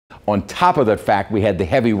On top of that fact, we had the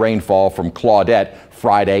heavy rainfall from Claudette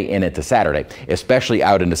Friday and into Saturday, especially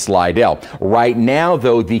out into Slidell. Right now,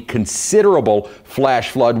 though, the considerable flash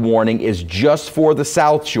flood warning is just for the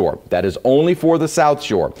South Shore. That is only for the South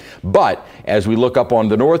Shore. But as we look up on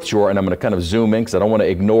the North Shore, and I'm going to kind of zoom in because I don't want to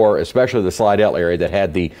ignore especially the Slidell area that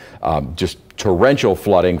had the just torrential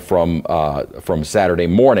flooding from Saturday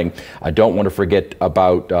morning. I don't want to forget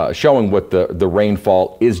about showing what the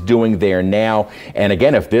rainfall is doing there now. And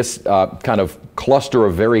again, if this kind of cluster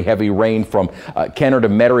of very heavy rain from Kenner to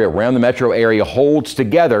Metairie around the metro area holds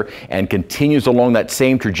together and continues along that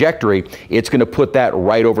same trajectory, it's going to put that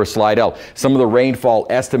right over Slidell. Some of the rainfall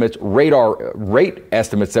estimates, radar rate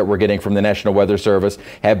estimates that we're getting from the National Weather Service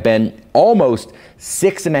have been almost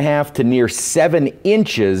 6.5 to near 7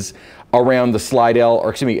 inches around the Slidell, or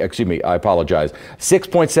excuse me, I apologize.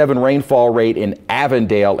 6.7 rainfall rate in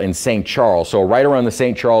Avondale and St. Charles. So right around the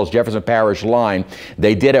St. Charles Jefferson Parish line,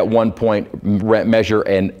 they did at one point measure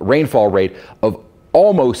a rainfall rate of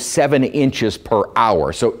almost 7 inches per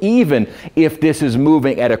hour. So even if this is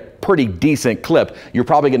moving at a pretty decent clip, you're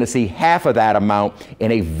probably going to see half of that amount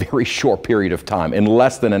in a very short period of time. In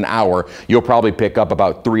less than an hour, you'll probably pick up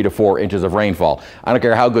about 3 to 4 inches of rainfall. I don't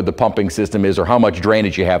care how good the pumping system is or how much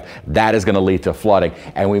drainage you have, that is going to lead to flooding.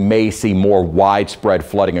 And we may see more widespread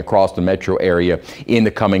flooding across the metro area in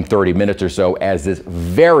the coming 30 minutes or so as this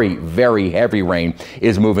very, very heavy rain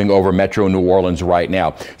is moving over metro New Orleans right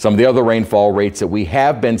now. Some of the other rainfall rates that we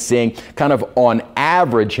have been seeing kind of on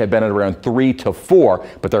average have been at around 3 to 4,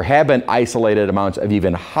 but there have been isolated amounts of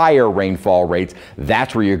even higher rainfall rates.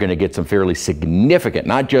 That's where you're going to get some fairly significant,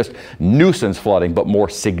 not just nuisance flooding, but more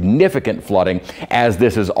significant flooding as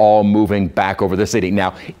this is all moving back over the city.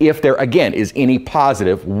 Now, if there again is any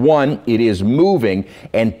positive, one, it is moving,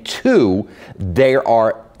 and two, there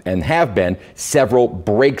are and have been several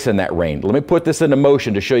breaks in that rain. Let me put this into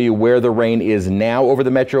motion to show you where the rain is now over the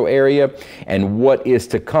metro area and what is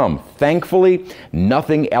to come. Thankfully,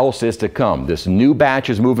 nothing else is to come. This new batch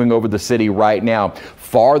is moving over the city right now.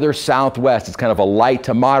 Farther southwest, it's kind of a light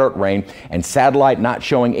to moderate rain, and satellite not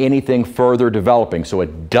showing anything further developing. So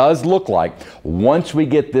it does look like once we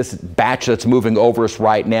get this batch that's moving over us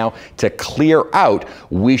right now to clear out,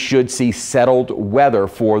 we should see settled weather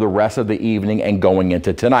for the rest of the evening and going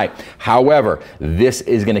into tonight. However, this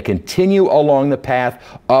is going to continue along the path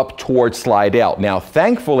up towards Slidell. Now,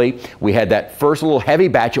 thankfully, we had that first little heavy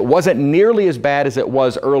batch. It wasn't nearly as bad as it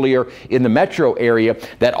was earlier in the metro area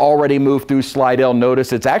that already moved through Slidell. Notice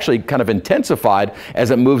it's actually kind of intensified as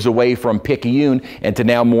it moves away from Picayune and to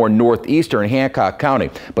now more northeastern Hancock County.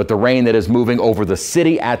 But the rain that is moving over the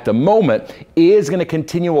city at the moment is going to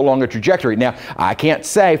continue along a trajectory. Now, I can't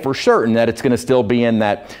say for certain that it's going to still be in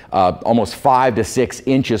that almost 5 to 6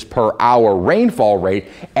 inches per hour rainfall rate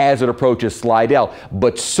as it approaches Slidell,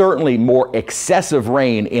 but certainly more excessive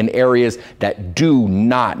rain in areas that do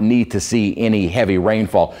not need to see any heavy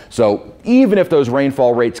rainfall. So even if those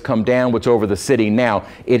rainfall rates come down, what's over the city now,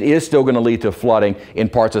 it is still going to lead to flooding in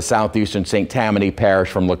parts of southeastern St. Tammany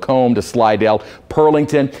Parish from Lacombe to Slidell.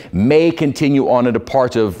 Burlington may continue on into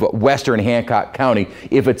parts of western Hancock County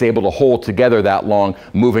if it's able to hold together that long,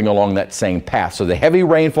 moving along that same path. So the heavy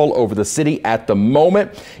rainfall over the city at the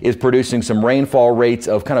moment is producing some rainfall rates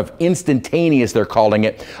of kind of instantaneous, they're calling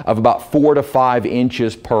it, of about 4 to 5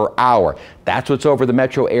 inches per hour. That's what's over the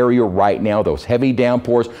metro area right now, those heavy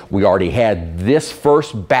downpours. We already had this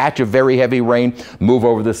first batch of very heavy rain move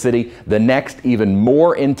over the city. The next, even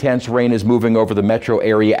more intense rain is moving over the metro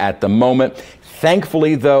area at the moment.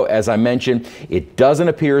 Thankfully, though, as I mentioned, it doesn't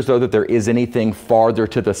appear as though that there is anything farther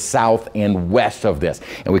to the south and west of this.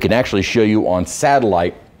 And we can actually show you on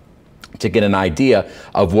satellite to get an idea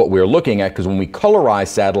of what we're looking at, because when we colorize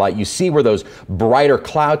satellite, you see where those brighter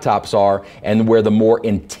cloud tops are and where the more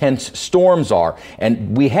intense storms are.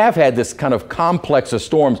 And we have had this kind of complex of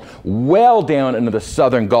storms well down into the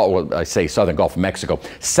southern Gulf, well, I say southern Gulf of Mexico,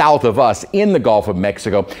 south of us in the Gulf of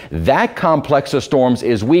Mexico. That complex of storms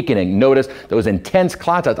is weakening. Notice those intense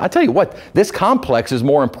cloud tops. I tell you what, this complex is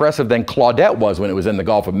more impressive than Claudette was when it was in the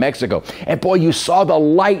Gulf of Mexico. And boy, you saw the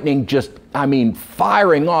lightning just, I mean,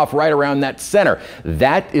 firing off right around that center.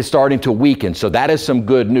 That is starting to weaken, so that is some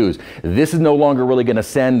good news. This is no longer really going to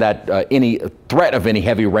send that any threat of any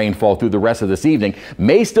heavy rainfall through the rest of this evening.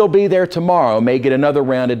 May still be there tomorrow, may get another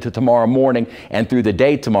round into tomorrow morning and through the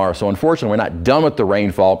day tomorrow. So unfortunately, we're not done with the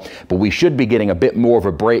rainfall, but we should be getting a bit more of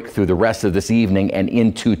a break through the rest of this evening and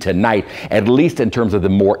into tonight, at least in terms of the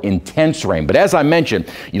more intense rain. But as I mentioned,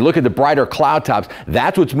 you look at the brighter cloud tops,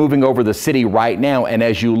 that's what's moving over the city right now. And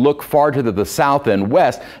as you look far to to the south and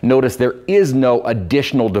west, notice there is no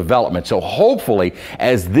additional development. So hopefully,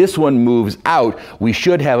 as this one moves out, we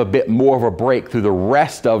should have a bit more of a break through the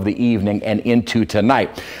rest of the evening and into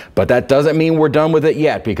tonight. But that doesn't mean we're done with it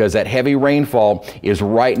yet, because that heavy rainfall is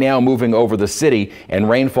right now moving over the city, and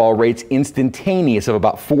rainfall rates instantaneous of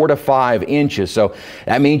about 4 to 5 inches. So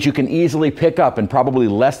that means you can easily pick up in probably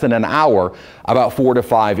less than an hour about 4 to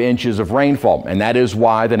 5 inches of rainfall. And that is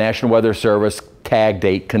why the National Weather Service tagged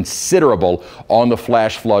a considerable on the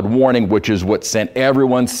flash flood warning, which is what sent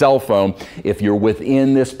everyone's cell phone, if you're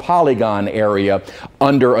within this polygon area,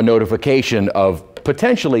 under a notification of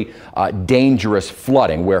potentially dangerous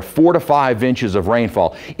flooding, where 4 to 5 inches of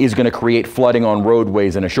rainfall is going to create flooding on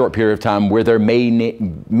roadways in a short period of time where there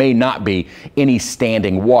may not be any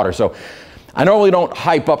standing water. So I normally don't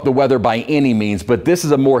hype up the weather by any means, but this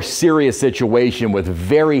is a more serious situation with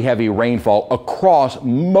very heavy rainfall across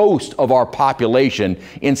most of our population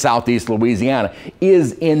in southeast Louisiana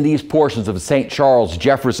is in these portions of St. Charles,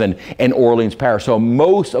 Jefferson, and Orleans Parish. So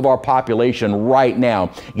most of our population right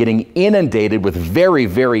now getting inundated with very,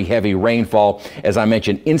 very heavy rainfall. As I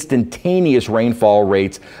mentioned, instantaneous rainfall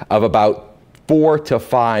rates of about 4 to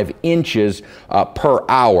 5 inches per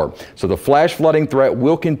hour. So the flash flooding threat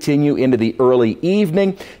will continue into the early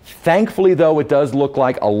evening. Thankfully, though, it does look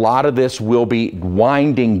like a lot of this will be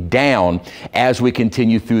winding down as we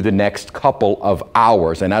continue through the next couple of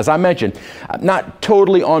hours. And as I mentioned, I'm not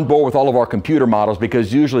totally on board with all of our computer models,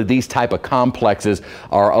 because usually these type of complexes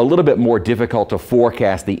are a little bit more difficult to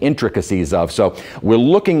forecast the intricacies of. So we're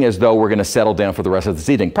looking as though we're going to settle down for the rest of this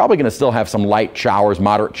evening. Probably going to still have some light showers,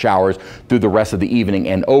 moderate showers through the rest of the evening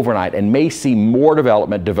and overnight, and may see more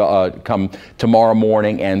development come tomorrow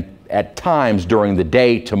morning and at times during the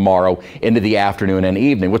day tomorrow into the afternoon and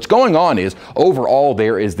evening. What's going on is overall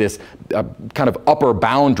there is this kind of upper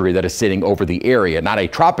boundary that is sitting over the area, not a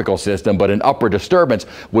tropical system, but an upper disturbance,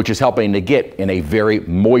 which is helping to get in a very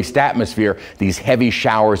moist atmosphere these heavy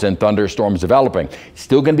showers and thunderstorms developing.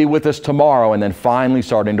 Still going to be with us tomorrow, and then finally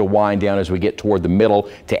starting to wind down as we get toward the middle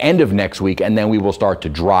to end of next week, and then we will start to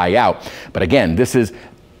dry out. But again, this is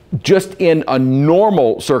just in a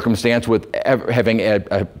normal circumstance with having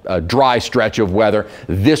a dry stretch of weather,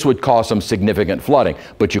 this would cause some significant flooding.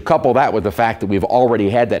 But you couple that with the fact that we've already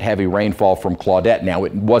had that heavy rainfall from Claudette. Now,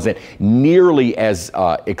 it wasn't nearly as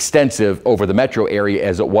extensive over the metro area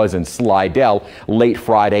as it was in Slidell late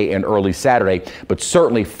Friday and early Saturday, but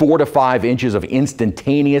certainly 4 to 5 inches of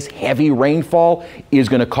instantaneous heavy rainfall is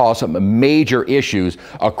going to cause some major issues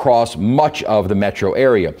across much of the metro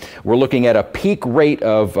area. We're looking at a peak rate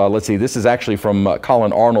of let's see, this is actually from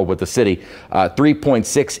Colin Arnold with the city,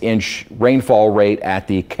 3.6-inch rainfall rate at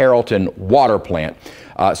the Carrollton water plant.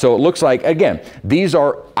 So it looks like, again, these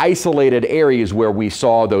are isolated areas where we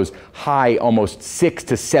saw those high, almost 6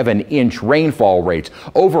 to 7 inch rainfall rates.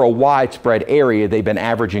 Over a widespread area, they've been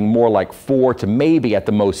averaging more like 4 to maybe at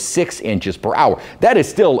the most 6 inches per hour. That is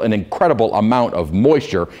still an incredible amount of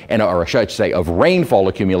moisture, or I should say of rainfall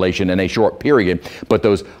accumulation in a short period, but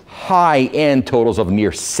those high-end totals of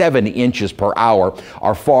near 7 inches per hour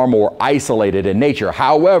are far more isolated in nature.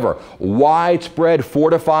 However, widespread 4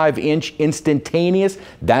 to 5 inch instantaneous,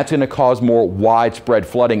 that's going to cause more widespread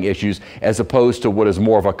flooding issues as opposed to what is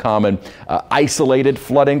more of a common isolated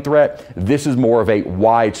flooding threat. This is more of a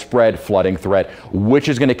widespread flooding threat, which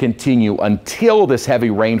is going to continue until this heavy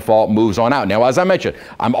rainfall moves on out. Now, as I mentioned,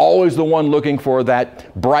 I'm always the one looking for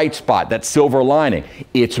that bright spot, that silver lining.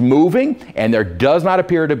 It's moving, and there does not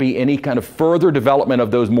appear to be any kind of further development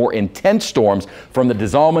of those more intense storms from the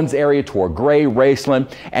Des Allemands area toward Gray,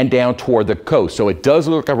 Raceland, and down toward the coast. So it does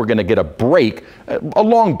look like we're going to get a break, a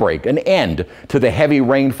long break, an end to the heavy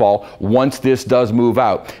rainfall once this does move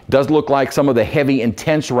out. It does look like some of the heavy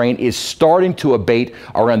intense rain is starting to abate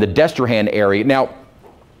around the Destrehan area. Now,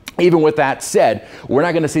 even with that said, we're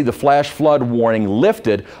not going to see the flash flood warning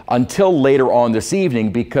lifted until later on this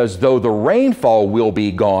evening, because though the rainfall will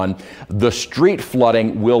be gone, the street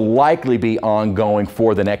flooding will likely be ongoing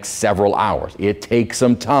for the next several hours. It takes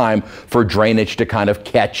some time for drainage to kind of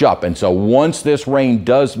catch up. And so once this rain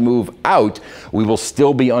does move out, we will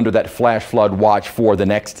still be under that flash flood watch for the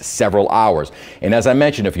next several hours. And as I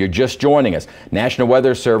mentioned, if you're just joining us, National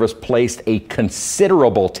Weather Service placed a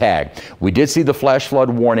considerable tag. We did see the flash flood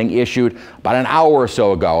warning issued about an hour or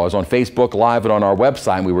so ago. I was on Facebook Live and on our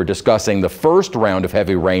website, and we were discussing the first round of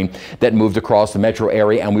heavy rain that moved across the metro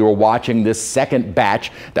area, and we were watching this second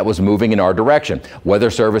batch that was moving in our direction. Weather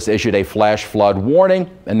Service issued a flash flood warning,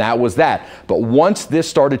 and that was that. But once this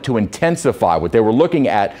started to intensify, what they were looking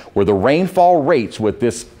at were the rainfall rates with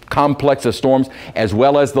this complex of storms, as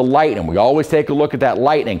well as the lightning. We always take a look at that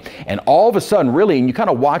lightning, and all of a sudden, really, and you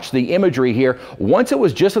kind of watch the imagery here, once it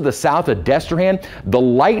was just to the south of Destrehan, the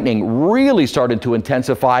lightning really started to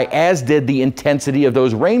intensify, as did the intensity of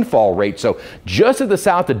those rainfall rates. So just to the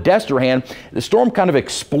south of Destrehan, the storm kind of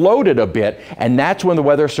exploded a bit, and that's when the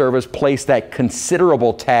Weather Service placed that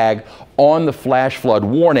considerable tag on the flash flood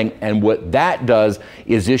warning. And what that does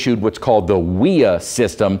is issued what's called the WIA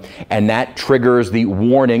system, and that triggers the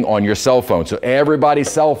warning on your cell phone. So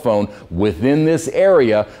everybody's cell phone within this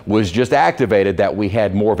area was just activated that we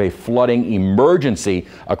had more of a flooding emergency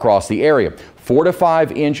across the area. 4 to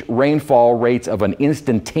 5 inch rainfall rates of an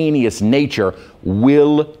instantaneous nature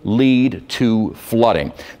will lead to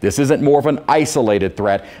flooding. This isn't more of an isolated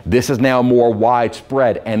threat. This is now more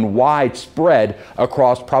widespread, and widespread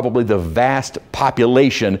across probably the vast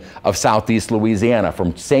population of Southeast Louisiana,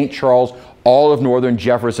 from St. Charles all of northern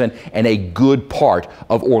Jefferson and a good part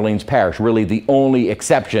of Orleans Parish. Really, the only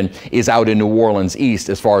exception is out in New Orleans East,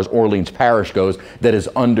 as far as Orleans Parish goes, that is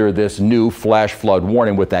under this new flash flood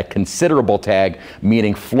warning with that considerable tag,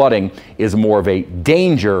 meaning flooding is more of a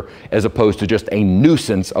danger as opposed to just a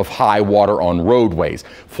nuisance of high water on roadways.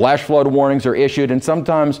 Flash flood warnings are issued, and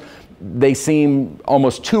sometimes they seem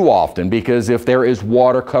almost too often, because if there is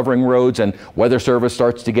water covering roads and Weather Service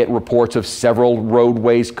starts to get reports of several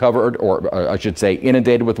roadways covered, or I should say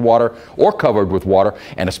inundated with water or covered with water,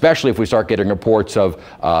 and especially if we start getting reports of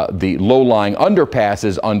the low-lying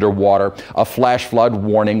underpasses underwater, a flash flood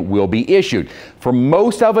warning will be issued. For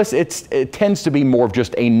most of us, it tends to be more of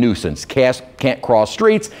just a nuisance. Can't cross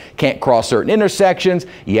streets, can't cross certain intersections,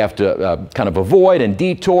 you have to kind of avoid and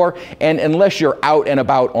detour, and unless you're out and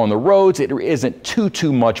about on the roads, it isn't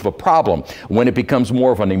too much of a problem. When it becomes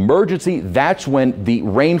more of an emergency, that's when the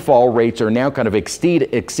rainfall rates are now kind of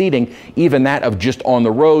exceeding even that of just on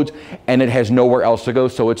the roads, and it has nowhere else to go,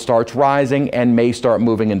 so it starts rising and may start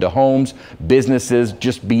moving into homes, businesses,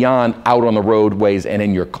 just beyond out on the roadways and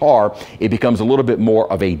in your car. It becomes a little bit more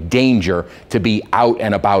of a danger to be out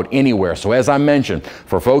and about anywhere. So as I mentioned,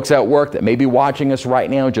 for folks at work that may be watching us right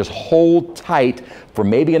now, just hold tight for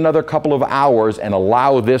maybe another couple of hours and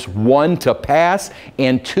allow this, 1, to pass,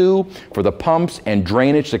 and 2, for the pumps and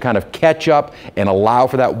drainage to kind of catch up and allow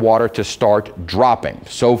for that water to start dropping.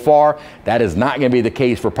 So far, that is not going to be the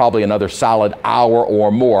case for probably another solid hour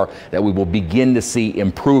or more that we will begin to see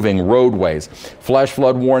improving roadways. Flash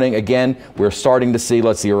flood warning, again, we're starting to see,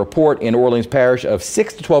 let's see, a report in Orleans Parish of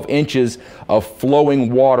 6 to 12 inches of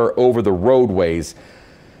flowing water over the roadways.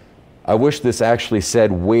 I wish this actually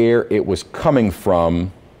said where it was coming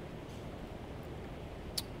from.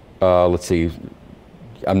 Let's see.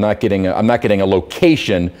 I'm not getting a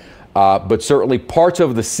location, but certainly parts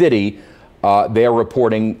of the city, they are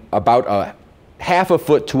reporting about a half a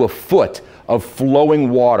foot to a foot of flowing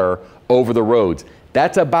water over the roads.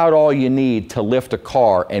 That's about all you need to lift a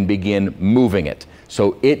car and begin moving it.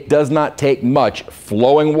 So it does not take much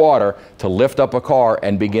flowing water to lift up a car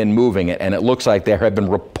and begin moving it. And it looks like there have been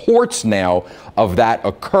reports now of that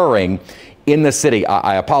occurring in the city.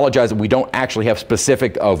 I apologize that we don't actually have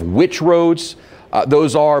specific of which roads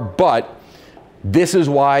those are, but this is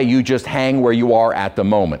why you just hang where you are at the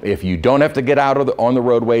moment. If you don't have to get out on the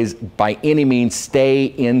roadways, by any means, stay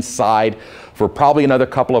inside for probably another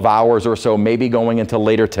couple of hours or so, maybe going into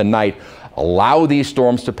later tonight. Allow these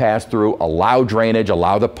storms to pass through, allow drainage,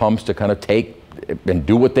 allow the pumps to kind of take and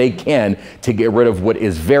do what they can to get rid of what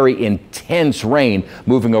is very intense rain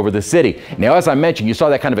moving over the city. Now, as I mentioned, you saw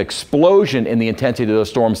that kind of explosion in the intensity of those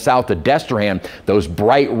storms south of Destrehan, those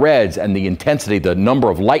bright reds, and the intensity, the number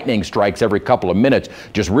of lightning strikes every couple of minutes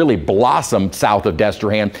just really blossomed south of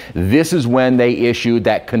Destrehan. This is when they issued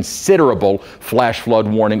that considerable flash flood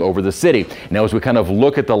warning over the city. Now, as we kind of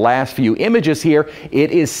look at the last few images here,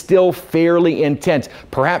 it is still fairly intense.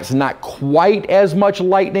 Perhaps not quite as much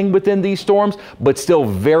lightning within these storms, but still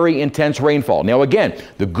very intense rainfall. Now again,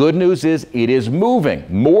 the good news is it is moving.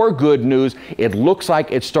 More good news, it looks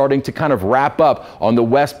like it's starting to kind of wrap up on the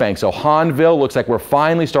West Bank. So Hahnville looks like we're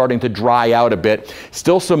finally starting to dry out a bit.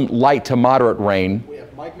 Still some light to moderate rain. We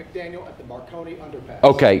have Mike McDaniel at the Marconi underpass.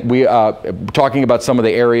 Okay, we talking about some of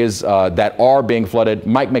the areas that are being flooded.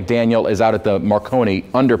 Mike McDaniel is out at the Marconi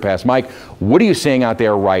underpass. Mike, what are you seeing out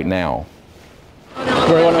there right now?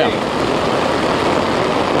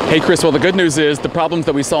 Hey Chris, well the good news is the problems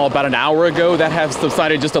that we saw about an hour ago, that have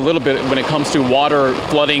subsided just a little bit when it comes to water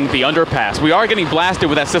flooding the underpass. We are getting blasted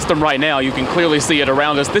with that system right now. You can clearly see it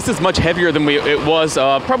around us. This is much heavier than it was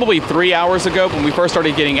probably 3 hours ago when we first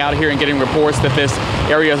started getting out here and getting reports that this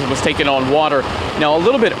area was taking on water. Now a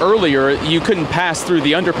little bit earlier, you couldn't pass through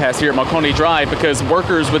the underpass here at Marconi Drive because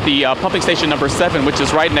workers with the pumping station number 7, which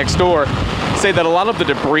is right next door, say that a lot of the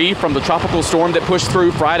debris from the tropical storm that pushed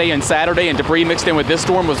through Friday and Saturday and debris mixed in with this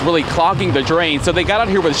storm was really clogging the drain. So they got out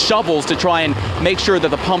here with shovels to try and make sure that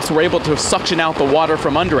the pumps were able to suction out the water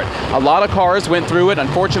from under it. A lot of cars went through it.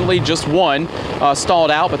 Unfortunately, just one stalled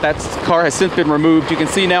out, but that car has since been removed. You can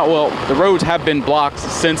see now, well, the roads have been blocked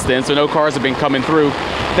since then, so no cars have been coming through.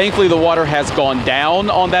 Thankfully, the water has gone down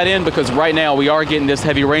on that end because right now we are getting this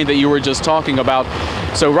heavy rain that you were just talking about.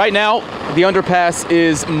 So right now, the underpass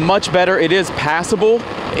is much better. It is passable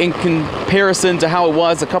in comparison to how it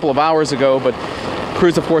was a couple of hours ago, but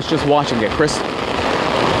crews, of course, just watching it. Chris?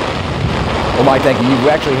 Well, Mike, thank you. You've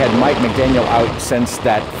actually had Mike McDaniel out since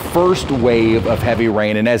that first wave of heavy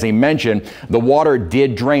rain, and as he mentioned, the water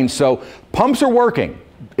did drain, so pumps are working.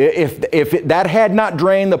 If that had not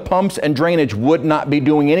drained, the pumps and drainage would not be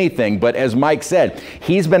doing anything. But as Mike said,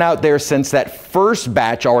 he's been out there since that first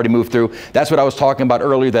batch already moved through. That's what I was talking about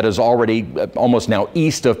earlier, that is already almost now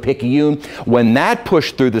east of Picayune. When that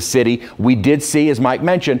pushed through the city, we did see, as Mike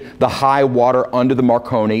mentioned, the high water under the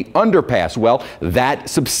Marconi underpass. Well, that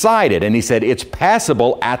subsided, and he said it's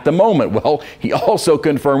passable at the moment. Well, he also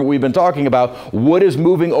confirmed what we've been talking about. What is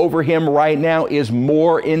moving over him right now is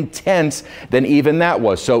more intense than even that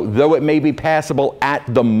was. So though it may be passable at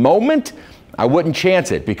the moment, I wouldn't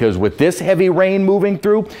chance it, because with this heavy rain moving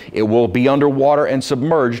through, it will be underwater and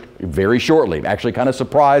submerged very shortly. Actually, kind of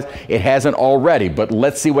surprised it hasn't already, but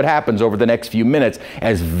let's see what happens over the next few minutes,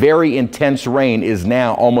 as very intense rain is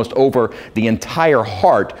now almost over the entire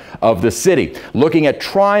heart of the city. Looking at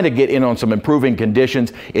trying to get in on some improving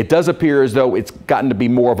conditions, it does appear as though it's gotten to be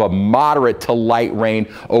more of a moderate to light rain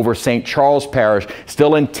over St. Charles Parish.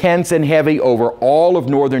 Still intense and heavy over all of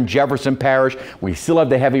northern Jefferson Parish. We still have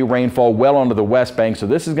the heavy rainfall well onto the West Bank, so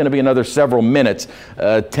this is going to be another several minutes,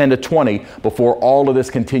 10 to 20, before all of this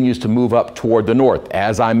continues to move up toward the north.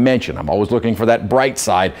 As I mentioned, I'm always looking for that bright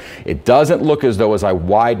side. It doesn't look as though, as I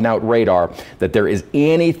widen out radar, that there is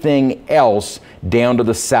anything else down to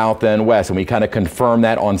the south and west, and we kind of confirm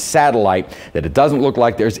that on satellite, that it doesn't look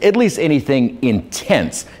like there's at least anything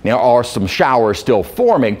intense. Now, are some showers still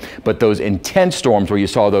forming, but those intense storms where you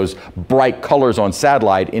saw those bright colors on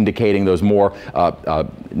satellite indicating those more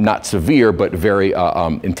not severe but very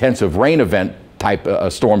intensive rain event type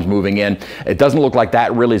storms moving in. It doesn't look like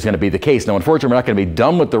that really is going to be the case. Now, unfortunately, we're not going to be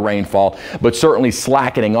done with the rainfall, but certainly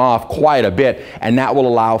slackening off quite a bit, and that will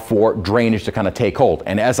allow for drainage to kind of take hold.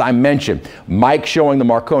 And as I mentioned, Mike showing the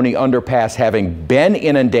Marconi underpass having been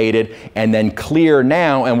inundated and then clear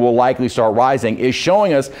now and will likely start rising is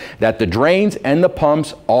showing us that the drains and the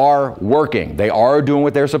pumps are working. They are doing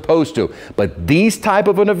what they're supposed to. But this type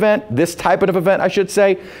of an event, I should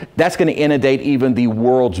say, that's going to inundate even the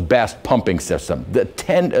world's best pumping system.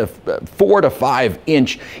 The 4 to 5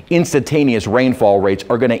 inch instantaneous rainfall rates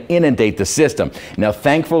are going to inundate the system. Now,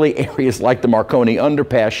 thankfully, areas like the Marconi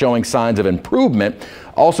underpass showing signs of improvement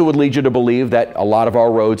also would lead you to believe that a lot of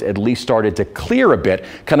our roads at least started to clear a bit,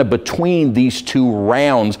 kind of between these two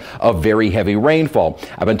rounds of very heavy rainfall.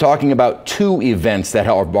 I've been talking about two events that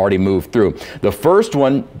have already moved through. The first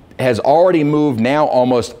one has already moved now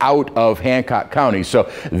almost out of Hancock County.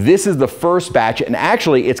 So this is the first batch, and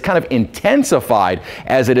actually it's kind of intensified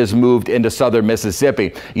as it has moved into southern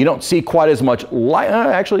Mississippi. You don't see quite as much light.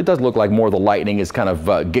 Actually, it does look like more of the lightning is kind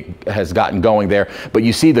of has gotten going there, but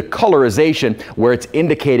you see the colorization where it's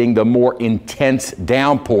indicating the more intense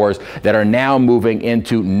downpours that are now moving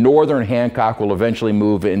into northern Hancock, will eventually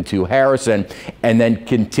move into Harrison, and then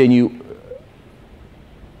continue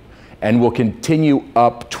will continue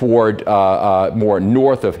up toward more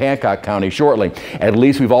north of Hancock County shortly. At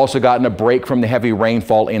least we've also gotten a break from the heavy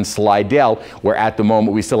rainfall in Slidell, where at the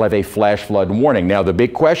moment we still have a flash flood warning. Now, the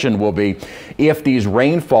big question will be, if these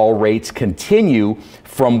rainfall rates continue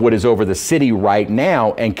from what is over the city right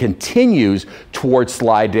now and continues towards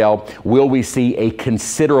Slidell, will we see a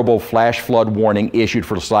considerable flash flood warning issued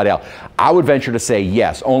for Slidell? I would venture to say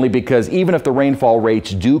yes, only because even if the rainfall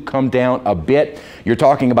rates do come down a bit, you're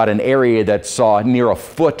talking about an area that saw near a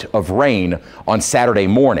foot of rain on Saturday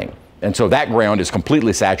morning. And so that ground is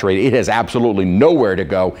completely saturated. It has absolutely nowhere to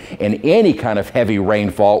go. And any kind of heavy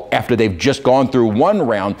rainfall after they've just gone through one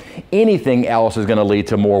round, anything else is going to lead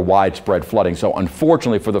to more widespread flooding. So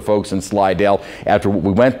unfortunately for the folks in Slidell, after what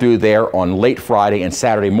we went through there on late Friday and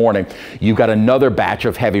Saturday morning, you've got another batch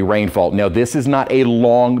of heavy rainfall. Now, this is not a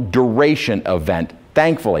long duration event,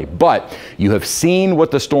 thankfully, but you have seen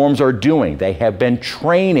what the storms are doing. They have been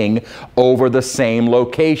training over the same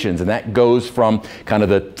locations, and that goes from kind of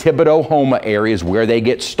the Thibodeau-Houma areas where they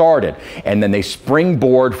get started, and then they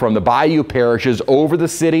springboard from the bayou parishes over the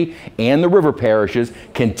city and the river parishes,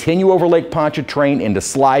 continue over Lake Pontchartrain into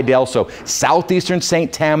Slidell, so southeastern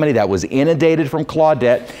St. Tammany that was inundated from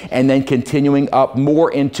Claudette, and then continuing up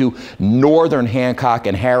more into northern Hancock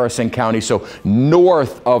and Harrison County, so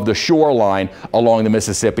north of the shoreline along the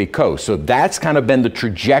Mississippi coast. So that's kind of been the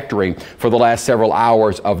trajectory for the last several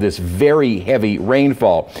hours of this very heavy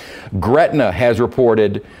rainfall. Gretna has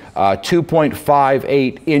reported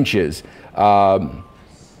 2.58 inches.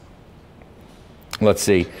 Let's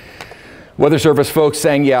see. Weather Service folks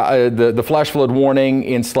saying, yeah, the flash flood warning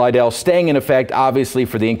in Slidell staying in effect, obviously,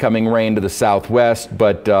 for the incoming rain to the southwest,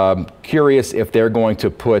 but curious if they're going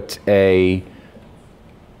to put a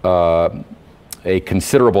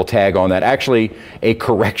considerable tag on that. Actually, a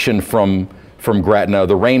correction from Gretna.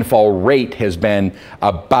 The rainfall rate has been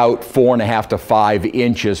about 4.5 to 5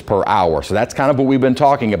 inches per hour. So that's kind of what we've been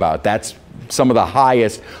talking about. That's some of the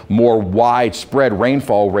highest, more widespread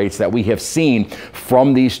rainfall rates that we have seen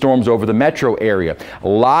from these storms over the metro area. A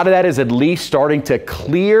lot of that is at least starting to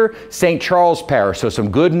clear St. Charles Parish, so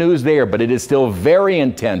some good news there, but it is still very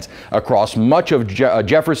intense across much of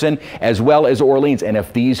Jefferson as well as Orleans. And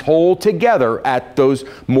if these hold together at those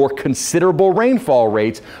more considerable rainfall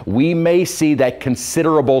rates, we may see that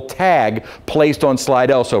considerable tag placed on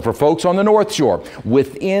Slidell. So for folks on the North Shore,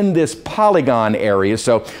 within this polygon area,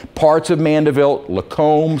 so parts of Mandeville,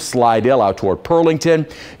 Lacombe, Slidell out toward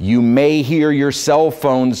Pearlington, you may hear your cell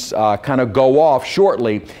phones kind of go off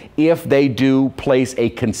shortly if they do place a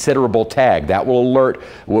considerable tag. That will alert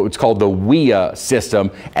what's called the WIA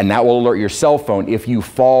system, and that will alert your cell phone if you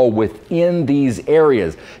fall within these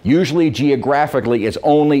areas. Usually geographically it's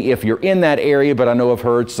only if you're in that area, but I know I've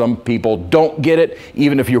heard some people don't get it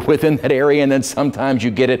even if you're within that area, and then sometimes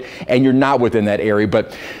you get it and you're not within that area.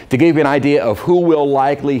 But to give you an idea of who will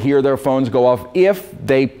likely hear their phones go off if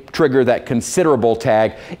they trigger that considerable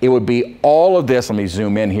tag, it would be all of this. Let me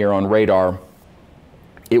zoom in here on radar.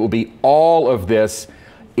 It will be all of this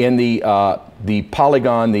in the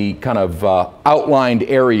polygon, the kind of outlined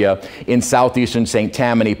area in southeastern St.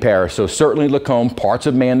 Tammany Parish. So certainly Lacombe, parts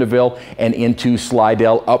of Mandeville, and into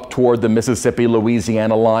Slidell up toward the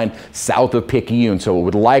Mississippi-Louisiana line south of Picayune. So it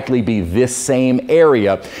would likely be this same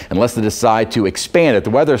area unless they decide to expand it.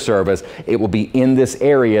 The Weather Service, it will be in this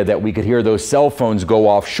area that we could hear those cell phones go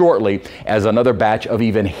off shortly as another batch of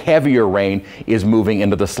even heavier rain is moving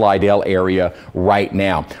into the Slidell area right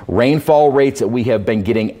now. Rainfall rates that we have been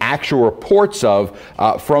getting actual reports of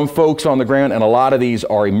from folks on the ground, and a lot of these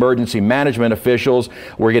are emergency management officials.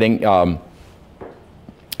 We're getting over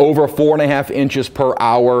 4.5 inches per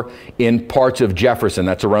hour in parts of Jefferson.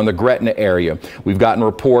 That's around the Gretna area. We've gotten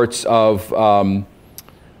reports of 2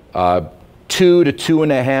 to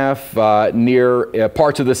 2.5 near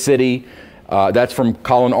parts of the city. That's from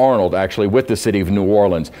Colin Arnold, actually, with the city of New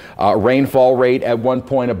Orleans. Rainfall rate at one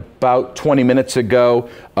point about 20 minutes ago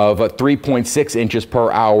of 3.6 inches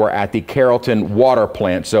per hour at the Carrollton water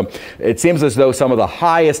plant. So it seems as though some of the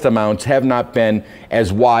highest amounts have not been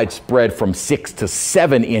as widespread, from 6 to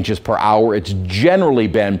 7 inches per hour. It's generally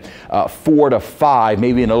been 4 to 5,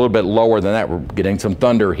 maybe a little bit lower than that. We're getting some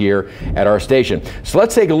thunder here at our station. So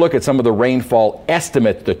let's take a look at some of the rainfall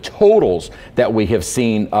estimates, the totals that we have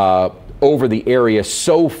seen over the area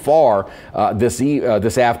so far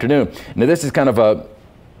this afternoon. Now this is kind of a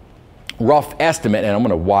rough estimate, and I'm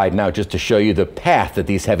going to widen out just to show you the path that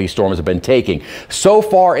these heavy storms have been taking. So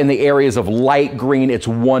far in the areas of light green, it's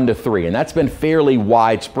 1 to 3, and that's been fairly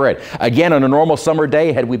widespread. Again, on a normal summer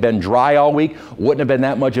day, had we been dry all week, wouldn't have been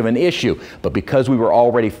that much of an issue. But because we were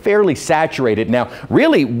already fairly saturated, now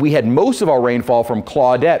really we had most of our rainfall from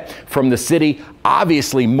Claudette, from the city,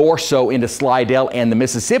 obviously more so into Slidell and the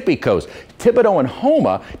Mississippi coast. Thibodeau and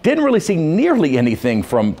Houma didn't really see nearly anything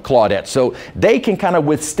from Claudette, so they can kind of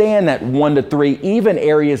withstand that 1 to 3, even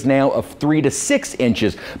areas now of 3 to 6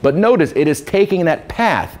 inches. But notice it is taking that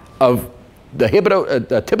path of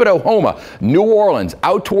Thibodaux, Houma, New Orleans,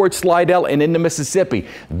 out towards Slidell and into Mississippi.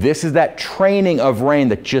 This is that training of rain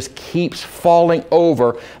that just keeps falling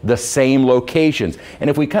over the same locations. And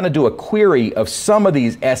if we kind of do a query of some of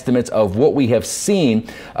these estimates of what we have seen,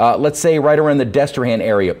 let's say right around the Destrehan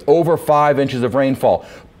area, over 5 inches of rainfall.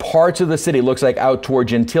 Parts of the city looks like out toward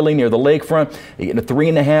Gentilly near the lakefront,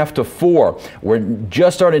 3.5 to 4. We're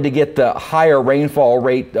just starting to get the higher rainfall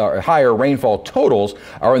rate, or higher rainfall totals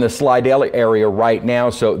are in the Slidell area right now.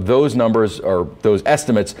 So those numbers or those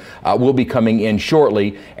estimates will be coming in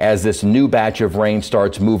shortly as this new batch of rain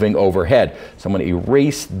starts moving overhead. So I'm going to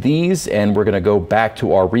erase these and we're going to go back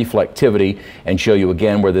to our reflectivity and show you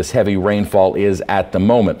again where this heavy rainfall is at the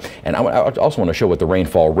moment. And I also want to show what the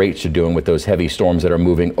rainfall rates are doing with those heavy storms that are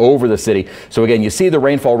moving over the city. So again, you see the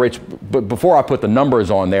rainfall rates, but before I put the numbers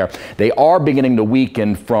on there, they are beginning to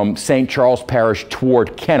weaken from St. Charles Parish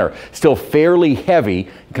toward Kenner. Still fairly heavy,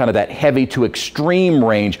 kind of that heavy to extreme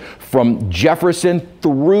range from Jefferson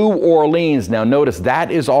through Orleans. Now notice that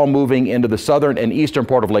is all moving into the southern and eastern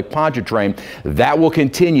part of Lake Pontchartrain. That will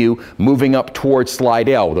continue moving up towards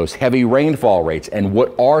Slidell, those heavy rainfall rates. And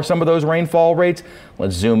what are some of those rainfall rates?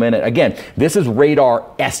 Let's zoom in. Again, this is radar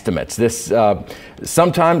estimates. This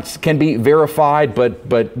sometimes can be verified, but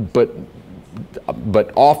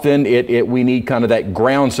often we need kind of that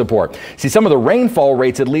ground support. See, some of the rainfall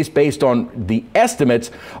rates, at least based on the estimates,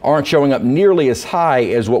 aren't showing up nearly as high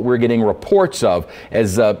as what we're getting reports of.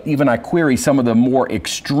 As even I query some of the more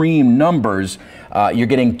extreme numbers, you're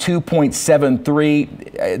getting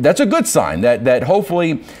 2.73. That's a good sign that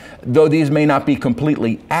hopefully, though these may not be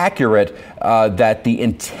completely accurate, that the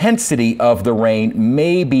intensity of the rain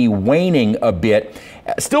may be waning a bit.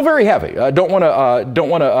 Still very heavy. Don't want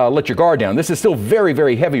to let your guard down. This is still very,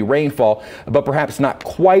 very heavy rainfall, but perhaps not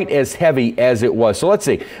quite as heavy as it was. So let's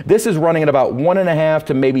see. This is running at about 1.5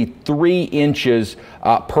 to maybe 3 inches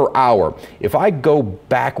per hour. If I go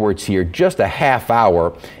backwards here just a half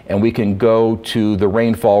hour, and we can go to the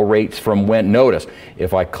rainfall rates from when. Notice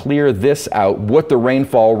if I clear this out, what the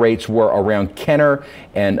rainfall rates were around Kenner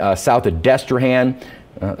and south of Destrehan.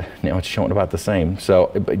 Now it's showing about the same.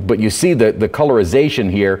 So, but you see the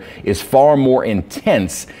colorization here is far more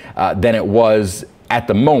intense than it was at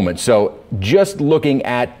the moment. So just looking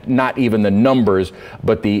at not even the numbers,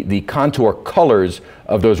 but the contour colors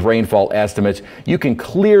of those rainfall estimates, you can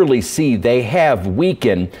clearly see they have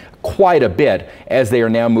weakened quite a bit as they are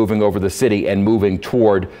now moving over the city and moving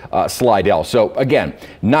toward Slidell. So again,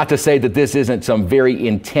 not to say that this isn't some very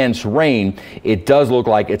intense rain. It does look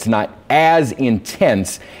like it's not as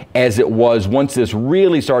intense as it was once this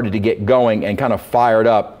really started to get going and kind of fired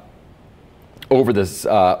up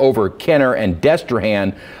over Kenner and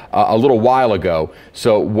Destrehan a little while ago.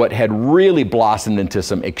 So what had really blossomed into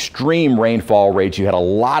some extreme rainfall rates, you had a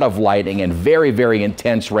lot of lightning and very, very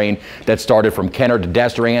intense rain that started from Kenner to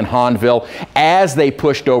Destrehan, Hahnville. As they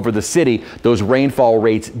pushed over the city, those rainfall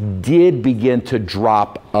rates did begin to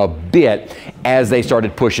drop a bit as they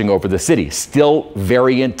started pushing over the city. Still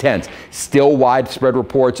very intense, still widespread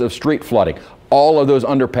reports of street flooding. All of those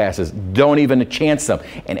underpasses, don't even chance them.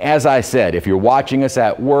 And as I said, if you're watching us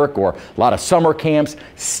at work or a lot of summer camps,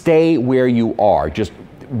 stay where you are. Just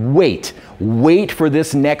wait for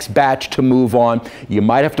this next batch to move on. You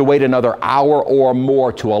might have to wait another hour or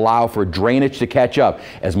more to allow for drainage to catch up.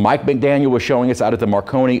 As Mike McDaniel was showing us out at the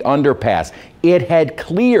Marconi underpass, it had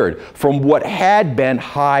cleared from what had been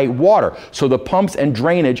high water. So the pumps and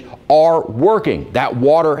drainage are working. That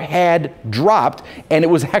water had dropped and it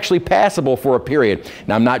was actually passable for a period.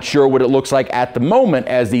 Now I'm not sure what it looks like at the moment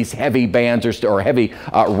as these heavy bands or heavy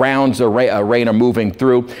rounds of rain are moving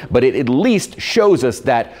through, but it at least shows us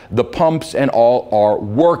that the pumps and all are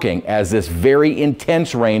working as this very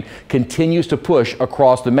intense rain continues to push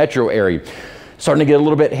across the metro area. Starting to get a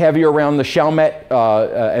little bit heavier around the Chalmette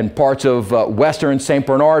and parts of western St.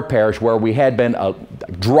 Bernard Parish, where we had been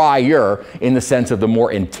drier in the sense of the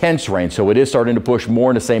more intense rain. So it is starting to push more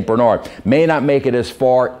into St. Bernard. May not make it as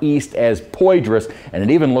far east as Poydras, and it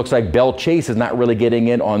even looks like Belle Chase is not really getting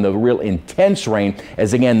in on the real intense rain,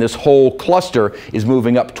 as again, this whole cluster is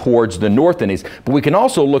moving up towards the north and east. But we can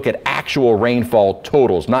also look at actual rainfall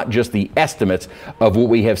totals, not just the estimates of what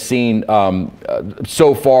we have seen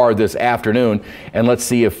so far this afternoon. And let's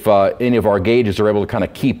see if any of our gauges are able to kind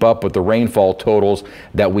of keep up with the rainfall totals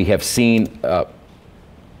that we have seen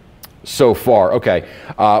so far. Okay,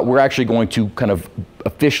 we're actually going to kind of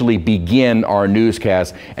officially begin our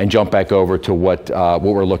newscast and jump back over to what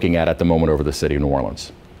we're looking at the moment over the city of New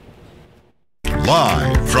Orleans.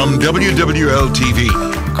 Live from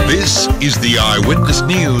WWLTV, this is the Eyewitness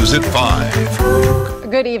News at 5.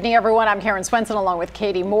 Good evening, everyone. I'm Karen Swenson along with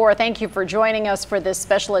Katie Moore. Thank you for joining us for this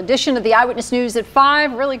special edition of the Eyewitness News at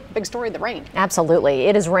 5. Really big story, the rain. Absolutely.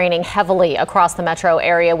 It is raining heavily across the metro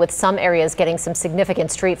area, with some areas getting some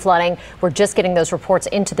significant street flooding. We're just getting those reports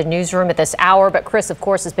into the newsroom at this hour. But Chris, of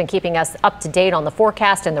course, has been keeping us up to date on the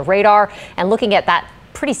forecast and the radar and looking at that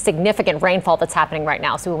pretty significant rainfall that's happening right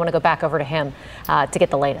now. So we want to go back over to him to get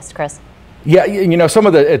the latest. Chris. Yeah, you know,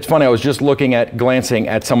 it's funny, I was just glancing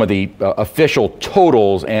at some of the official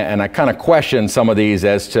totals, and I kind of question some of these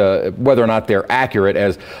as to whether or not they're accurate,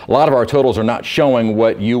 as a lot of our totals are not showing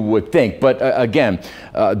what you would think. But again,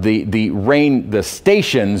 the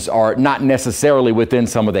stations are not necessarily within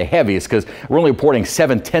some of the heaviest, because we're only reporting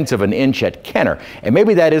 0.7 of an inch at Kenner. And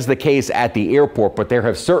maybe that is the case at the airport, but there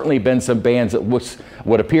have certainly been some bands that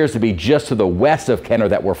what appears to be just to the west of Kenner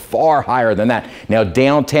that were far higher than that. Now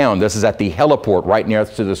downtown, this is at the heliport right near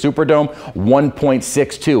to the Superdome,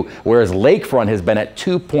 1.62, whereas Lakefront has been at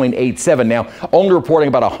 2.87. Now, only reporting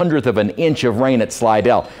about 1/100 of an inch of rain at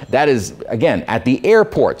Slidell. That is, again, at the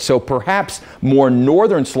airport. So perhaps more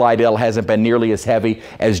northern Slidell hasn't been nearly as heavy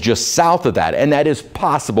as just south of that. And that is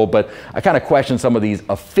possible, but I kind of question some of these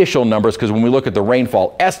official numbers, because when we look at the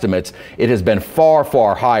rainfall estimates, it has been far,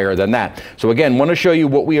 far higher than that. So again, want to show you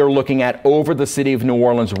what we are looking at over the city of New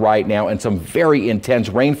Orleans right now, and some very intense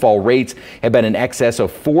rainfall rates have been in excess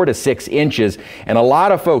of 4 to 6 inches. And a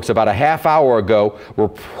lot of folks about a half hour ago were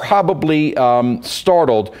probably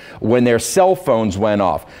startled when their cell phones went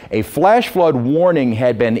off. A flash flood warning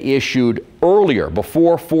had been issued earlier,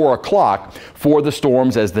 before 4 o'clock, for the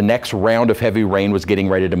storms as the next round of heavy rain was getting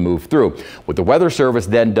ready to move through. What the Weather Service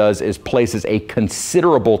then does is places a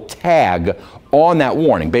considerable tag on that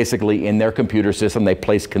warning. Basically, in their computer system, they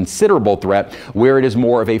place considerable threat where it is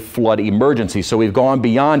more of a flood emergency. So we've gone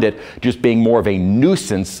beyond it just being more of a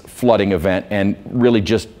nuisance flooding event and really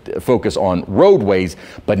just focus on roadways,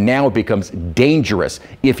 but now it becomes dangerous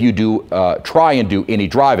if you do try and do any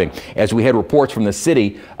driving. As we had reports from the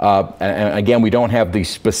city, and again, we don't have the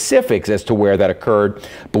specifics as to where that occurred,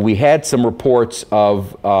 but we had some reports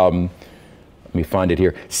of let me find it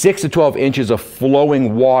here. 6 to 12 inches of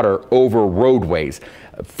flowing water over roadways.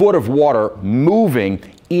 A foot of water moving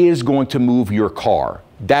is going to move your car.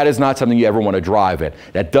 That is not something you ever want to drive in.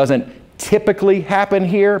 That doesn't typically happen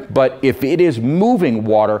here, but if it is moving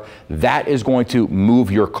water, that is going to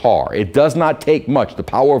move your car. It does not take much. The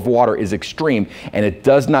power of water is extreme, and it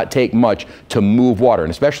does not take much to move water.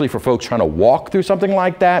 And especially for folks trying to walk through something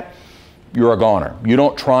like that, you're a goner. You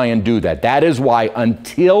don't try and do that. That is why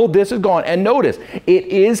until this is gone, and notice, it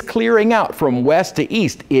is clearing out from west to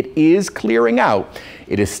east. It is clearing out.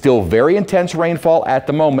 It is still very intense rainfall at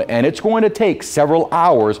the moment, and it's going to take several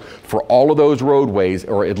hours for all of those roadways,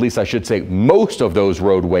 or at least I should say most of those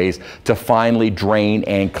roadways, to finally drain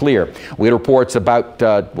and clear. We had reports about,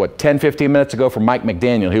 10-15 minutes ago from Mike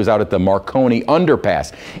McDaniel. He was out at the Marconi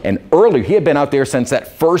underpass, and earlier he had been out there since that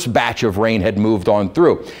first batch of rain had moved on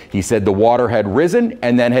through. He said the water had risen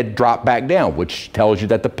and then had dropped back down, which tells you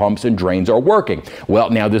that the pumps and drains are working. Well,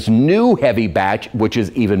 now this new heavy batch, which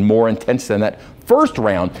is even more intense than that first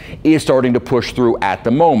round, is starting to push through at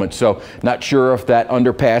the moment. So not sure if that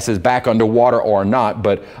underpass is back underwater or not,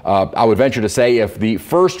 but I would venture to say if the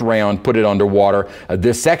first round put it underwater,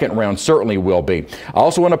 this second round certainly will be. I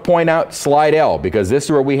also want to point out Slidell, because this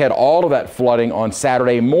is where we had all of that flooding on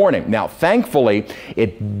Saturday morning. Now, thankfully,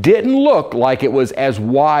 it didn't look like it was as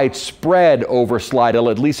widespread over Slidell,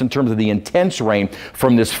 at least in terms of the intense rain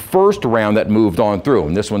from this first round that moved on through.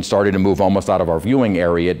 And this one started to move almost out of our viewing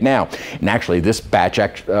area now. And actually, this batch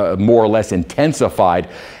more or less intensified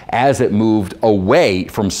as it moved away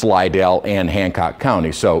from Slidell and Hancock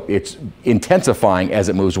County. So it's intensifying as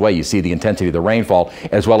it moves away. You see the intensity of the rainfall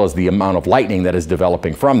as well as the amount of lightning that is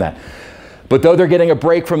developing from that. But though they're getting a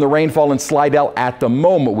break from the rainfall in Slidell at the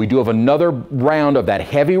moment, we do have another round of that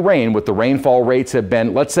heavy rain with the rainfall rates have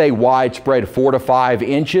been, let's say, widespread 4 to 5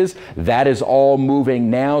 inches. That is all moving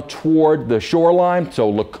now toward the shoreline. So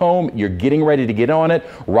Lacombe, you're getting ready to get on it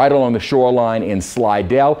right along the shoreline in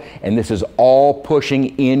Slidell. And this is all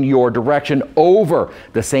pushing in your direction over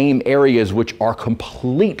the same areas which are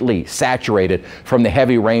completely saturated from the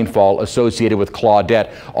heavy rainfall associated with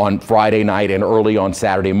Claudette on Friday night and early on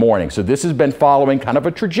Saturday morning. So this has been following kind of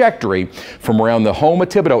a trajectory from around the Houma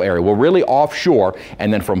Thibodaux area, well, really offshore,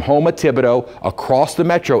 and then from Houma Thibodaux across the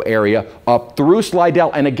metro area up through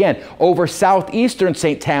Slidell, and again over southeastern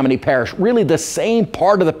St. Tammany Parish, really the same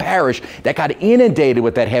part of the parish that got inundated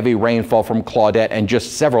with that heavy rainfall from Claudette and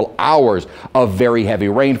just several hours of very heavy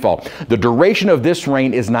rainfall. The duration of this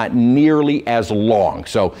rain is not nearly as long,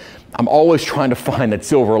 so I'm always trying to find that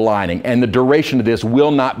silver lining, and the duration of this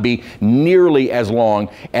will not be nearly as long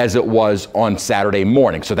as it was on Saturday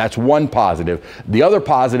morning. So that's one positive. The other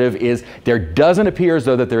positive is there doesn't appear as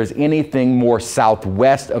though that there is anything more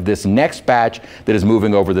southwest of this next batch that is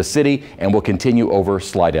moving over the city and will continue over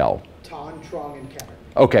Slidell.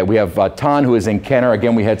 Okay, we have Ton, who is in Kenner.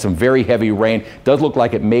 Again, we had some very heavy rain. Does look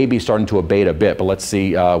like it may be starting to abate a bit, but let's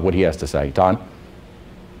see what he has to say. Ton?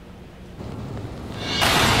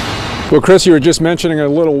 Well, Chris, you were just mentioning a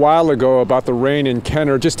little while ago about the rain in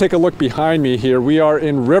Kenner. Just take a look behind me here. We are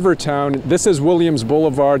in Rivertown. This is Williams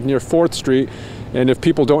Boulevard near 4th Street. And if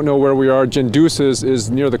people don't know where we are, Gendouces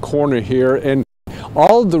is near the corner here. And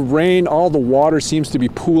all the rain, all the water seems to be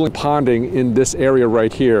pooling, ponding in this area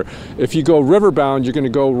right here. If you go riverbound, you're going to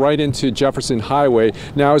go right into Jefferson Highway.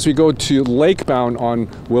 Now, as we go to lakebound on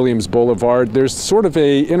Williams Boulevard, there's sort of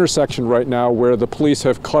a intersection right now where the police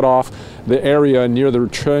have cut off the area near the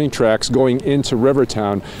train tracks going into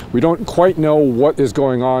Rivertown. We don't quite know what is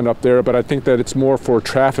going on up there, but I think that it's more for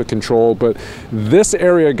traffic control. But this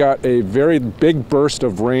area got a very big burst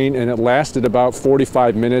of rain, and it lasted about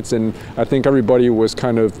 45 minutes, and I think everybody was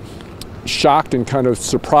kind of shocked and kind of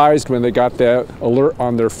surprised when they got that alert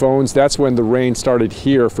on their phones. That's when the rain started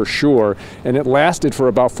here for sure, and it lasted for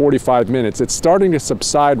about 45 minutes. It's starting to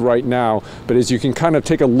subside right now, but as you can kind of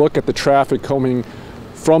take a look at the traffic coming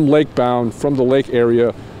from lakebound, from the lake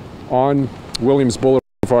area on Williams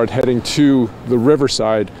Boulevard heading to the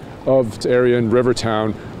riverside of the area in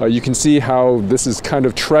Rivertown, you can see how this is kind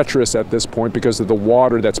of treacherous at this point because of the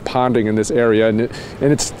water that's ponding in this area, and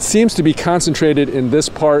it seems to be concentrated in this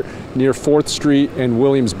part near 4th Street and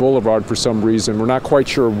Williams Boulevard for some reason. We're not quite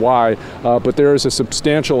sure why, but there is a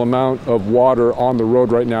substantial amount of water on the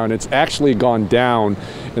road right now, and it's actually gone down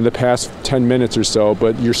in the past 10 minutes or so,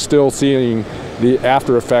 but you're still seeing the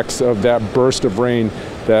after effects of that burst of rain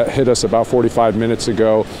that hit us about 45 minutes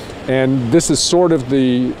ago. And this is sort of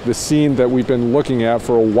the scene that we've been looking at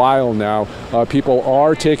for a while now. People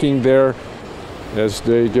are taking their, as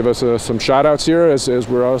they give us some shout outs here as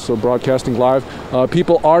we're also broadcasting live,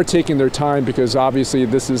 people are taking their time because obviously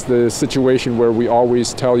this is the situation where we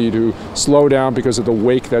always tell you to slow down because of the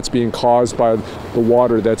wake that's being caused by the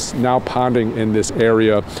water that's now ponding in this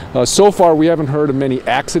area. So far we haven't heard of many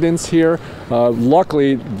accidents here.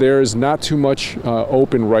 Luckily there is not too much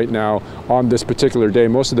open right now on this particular day.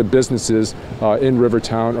 Most of the businesses in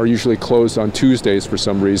Rivertown are usually closed on Tuesdays for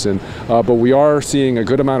some reason, but we are seeing a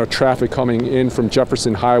good amount of traffic coming in from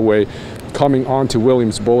Jefferson Highway coming onto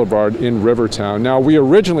Williams Boulevard in Rivertown. Now, we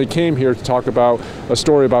originally came here to talk about a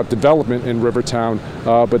story about development in Rivertown,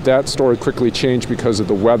 but that story quickly changed because of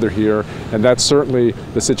the weather here, and that's certainly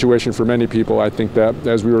the situation for many people. I think that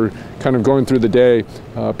as we were kind of going through the day,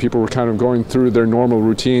 people were kind of going through their normal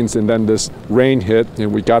routines, and then this rain hit,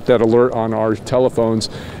 and we got that alert on our telephones,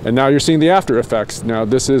 and now you're seeing the after effects. Now,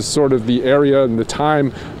 this is sort of the area and the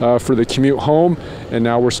time for the commute home, and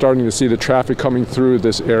now we're starting to see the traffic coming through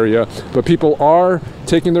this area. But people are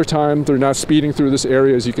taking their time. They're not speeding through this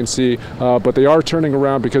area, as you can see, but they are turning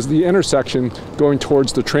around because the intersection going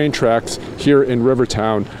towards the train tracks here in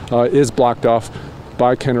Rivertown is blocked off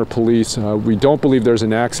by Kenner police. We don't believe there's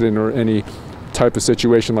an accident or any type of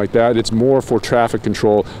situation like that. It's more for traffic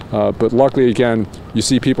control, but luckily again you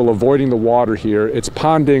see people avoiding the water here. It's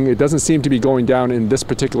ponding. It doesn't seem to be going down in this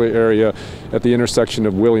particular area at the intersection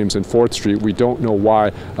of Williams and 4th Street. We don't know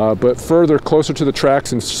why, but further closer to the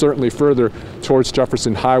tracks and certainly further towards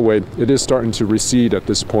Jefferson Highway, it is starting to recede at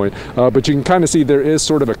this point, but you can kind of see there is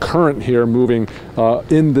sort of a current here moving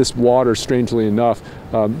in this water, strangely enough,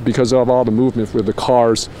 because of all the movement with the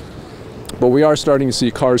cars. But we are starting to see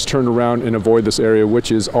cars turn around and avoid this area,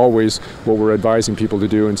 which is always what we're advising people to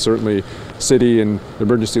do. And certainly city and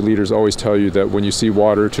emergency leaders always tell you that when you see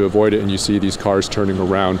water to avoid it, and you see these cars turning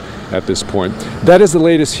around at this point. That is the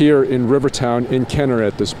latest here in Rivertown in Kenner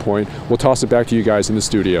at this point. We'll toss it back to you guys in the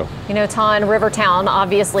studio. You know, Ton, Rivertown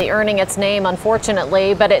obviously earning its name,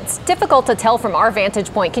 unfortunately, but it's difficult to tell from our vantage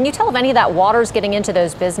point. Can you tell if any of that water's getting into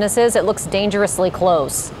those businesses? It looks dangerously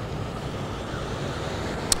close.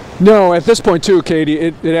 No, at this point too, Katie,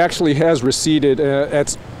 it actually has receded.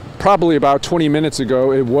 It's probably about 20 minutes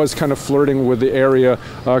ago. It was kind of flirting with the area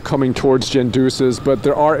coming towards Gendouces, but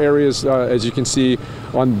there are areas, as you can see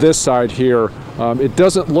on this side here, it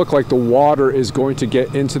doesn't look like the water is going to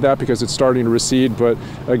get into that because it's starting to recede, but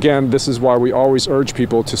again, this is why we always urge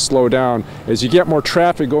people to slow down. As you get more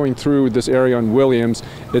traffic going through this area on Williams,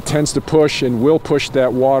 it tends to push and will push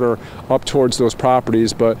that water up towards those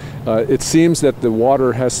properties, but it seems that the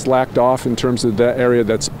water has slacked off in terms of that area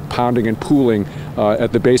that's pounding and pooling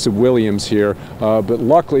at the base of Williams here, but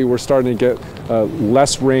luckily we're starting to get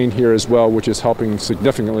less rain here as well, which is helping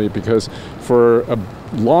significantly, because for a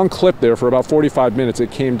long clip there, for about 45 minutes,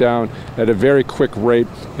 it came down at a very quick rate,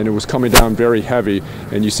 and it was coming down very heavy,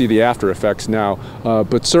 and you see the after effects now.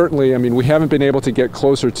 But certainly, I mean, we haven't been able to get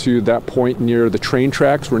closer to that point near the train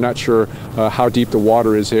tracks. We're not sure how deep the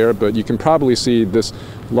water is there, but you can probably see this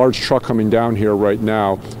large truck coming down here right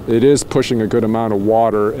now. It is pushing a good amount of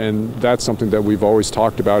water, and that's something that we've always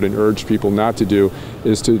talked about and urged people not to do,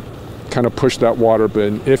 is to kind of push that water.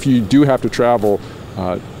 But if you do have to travel,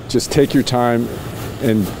 just take your time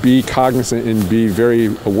and be cognizant and be very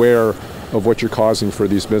aware of what you're causing for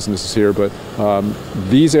these businesses here. But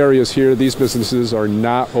these areas here, these businesses are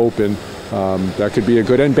not open. That could be a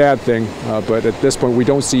good and bad thing, but at this point we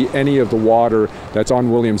don't see any of the water that's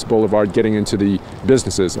on Williams Boulevard getting into the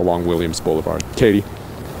businesses along Williams Boulevard. Katie.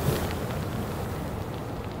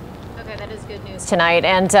 Okay, that is good news tonight.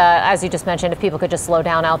 And as you just mentioned, if people could just slow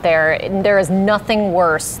down out there, there is nothing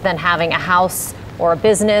worse than having a house or a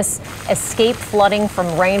business escape flooding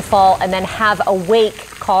from rainfall and then have a wake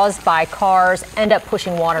caused by cars end up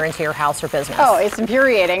pushing water into your house or business. Oh, it's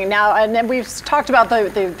infuriating. Now, and then we've talked about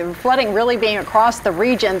the flooding really being across the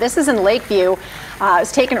region. This is in Lakeview. It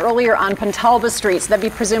was taken earlier on Pontalba Street, so that'd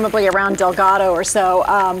be presumably around Delgado or so.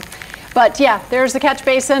 But yeah, there's the catch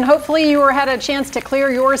basin. Hopefully you had a chance to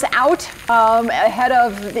clear yours out ahead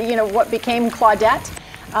of what became Claudette.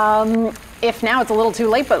 If now it's a little too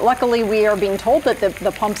late, but luckily we are being told that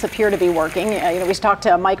the pumps appear to be working. We talked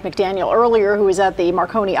to Mike McDaniel earlier, who was at the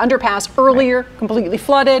Marconi underpass earlier, completely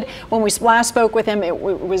flooded. When we last spoke with him, it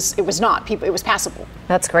was not. It was passable.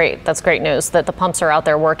 That's great. That's great news that the pumps are out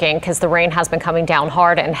there working, because the rain has been coming down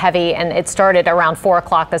hard and heavy, and it started around 4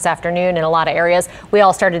 o'clock this afternoon in a lot of areas. We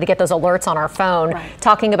all started to get those alerts on our phone,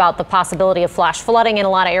 talking about the possibility of flash flooding in a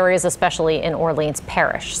lot of areas, especially in Orleans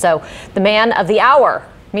Parish. So the man of the hour,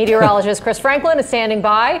 meteorologist Chris Franklin, is standing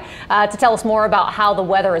by to tell us more about how the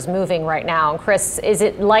weather is moving right now. And Chris, is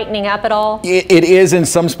it lightening up at all? It is in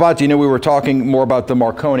some spots. We were talking more about the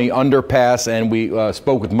Marconi underpass, and we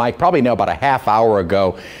spoke with Mike probably now about a half hour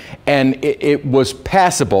ago, and it was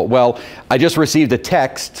passable. Well, I just received a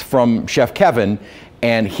text from Chef Kevin,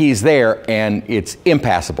 and he's there, and it's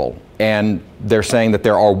impassable. And they're saying that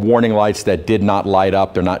there are warning lights that did not light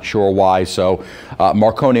up. They're not sure why. So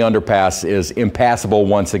Marconi Underpass is impassable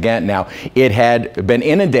once again. Now, it had been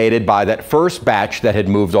inundated by that first batch that had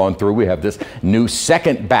moved on through. We have this new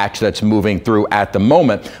second batch that's moving through at the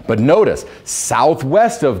moment. But notice,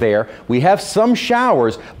 southwest of there, we have some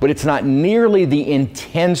showers, but it's not nearly the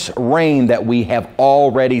intense rain that we have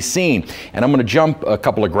already seen. And I'm going to jump a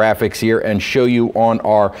couple of graphics here and show you on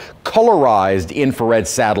our colorized infrared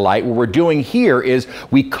satellite. What we're doing here is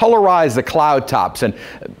we colorize the cloud tops, and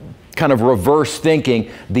kind of reverse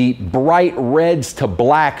thinking, the bright reds to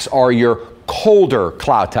blacks are your colder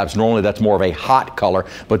cloud tops. Normally that's more of a hot color,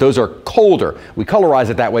 but those are colder. We colorize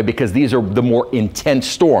it that way because these are the more intense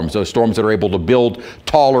storms, those storms that are able to build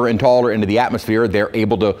taller and taller into the atmosphere. They're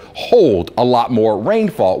able to hold a lot more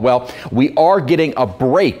rainfall. Well, we are getting a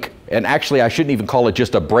break. And actually, I shouldn't even call it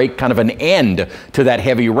just a break, kind of an end to that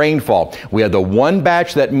heavy rainfall. We had the one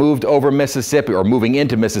batch that moved over Mississippi, or moving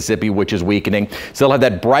into Mississippi, which is weakening. Still have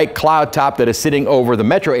that bright cloud top that is sitting over the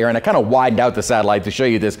metro area. And I kind of widened out the satellite to show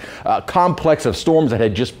you this complex of storms that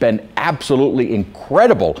had just been absolutely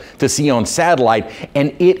incredible to see on satellite.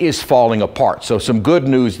 And it is falling apart. So some good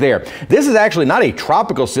news there. This is actually not a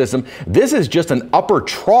tropical system. This is just an upper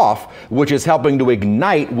trough, which is helping to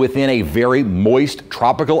ignite within a very moist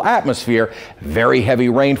tropical atmosphere, very heavy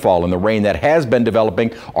rainfall, and the rain that has been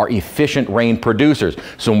developing are efficient rain producers.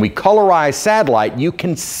 So when we colorize satellite, you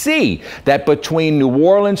can see that between New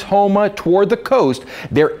Orleans, Houma, toward the coast,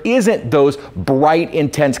 there isn't those bright,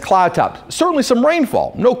 intense cloud tops. Certainly some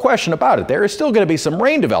rainfall, no question about it. There is still going to be some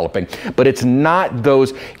rain developing, but it's not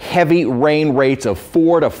those heavy rain rates of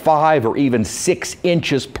 4 to 5 or even 6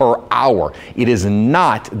 inches per hour. It is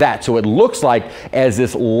not that. So it looks like as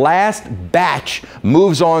this last batch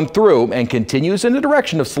moves on through and continues in the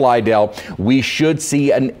direction of Slidell, we should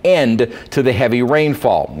see an end to the heavy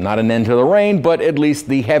rainfall. Not an end to the rain, but at least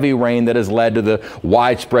the heavy rain that has led to the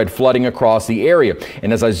widespread flooding across the area.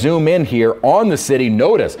 And as I zoom in here on the city,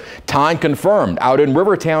 notice time confirmed out in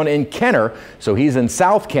Rivertown in Kenner. So he's in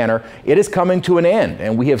South Kenner. It is coming to an end,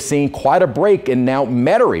 and we have seen quite a break in now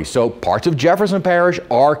Metairie. So parts of Jefferson Parish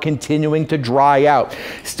are continuing to dry out.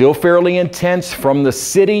 Still fairly intense from the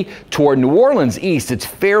city toward New Orleans east. It's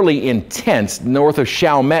fairly intense north of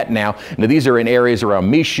Chalmette now. Now these are in areas around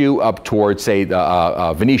Michoud up towards, say,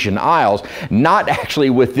 the Venetian Isles. Not actually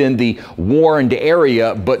within the warned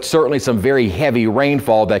area, but certainly some very heavy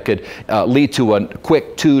rainfall that could lead to a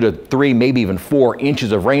quick 2 to 3, maybe even 4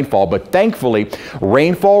 inches of rainfall. But thankfully,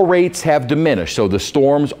 rainfall rates have diminished. So the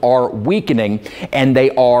storms are weakening and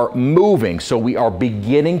they are moving. So we are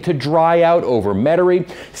beginning to dry out over Metairie.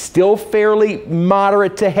 Still fairly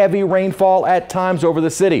moderate to heavy rainfall at times over the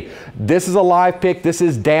city. This is a live pick. This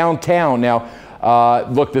is downtown. Now,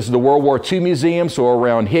 look, this is the World War II Museum, so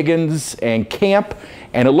around Higgins and Camp.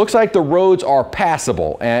 And it looks like the roads are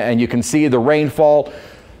passable. And you can see the rainfall.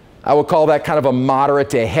 I would call that kind of a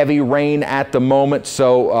moderate to heavy rain at the moment.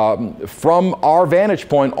 So from our vantage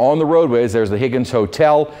point on the roadways, there's the Higgins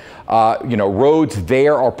Hotel. You know, roads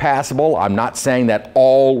there are passable. I'm not saying that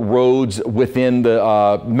all roads within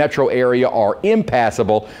the metro area are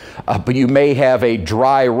impassable, but you may have a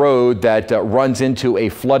dry road that runs into a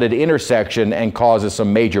flooded intersection and causes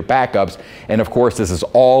some major backups. And of course, this is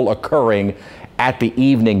all occurring at the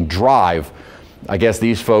evening drive. I guess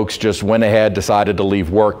these folks just went ahead, decided to leave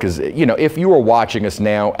work because, you know, if you are watching us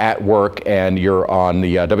now at work and you're on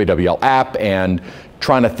the WWL app and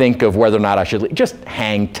trying to think of whether or not I should leave, just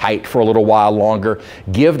hang tight for a little while longer.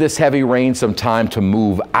 Give this heavy rain some time to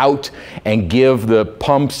move out and give the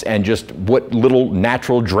pumps and just what little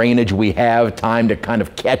natural drainage we have time to kind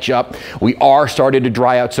of catch up. We are starting to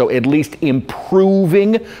dry out, so at least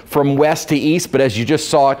improving from west to east. But as you just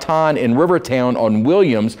saw a ton in Rivertown on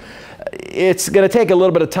Williams, it's going to take a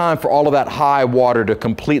little bit of time for all of that high water to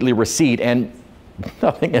completely recede. And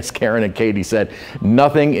nothing, as Karen and Katie said,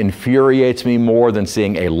 nothing infuriates me more than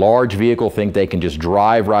seeing a large vehicle think they can just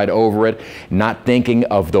drive right over it, not thinking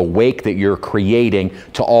of the wake that you're creating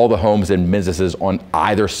to all the homes and businesses on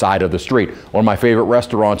either side of the street. One of my favorite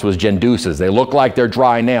restaurants was Genduce's. They look like they're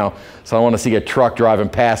dry now, so I want to see a truck driving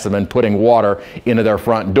past them and putting water into their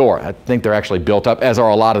front door. I think they're actually built up, as are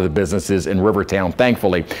a lot of the businesses in Rivertown,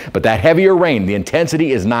 thankfully. But that heavier rain, the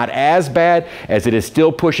intensity is not as bad as it is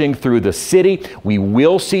still pushing through the city. We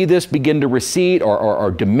will see this begin to recede or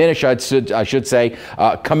diminish, I should say,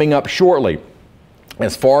 coming up shortly.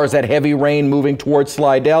 As far as that heavy rain moving towards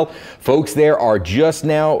Slidell, folks there are just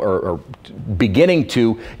now or beginning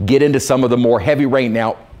to get into some of the more heavy rain.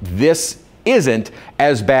 Now, this isn't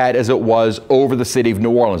as bad as it was over the city of New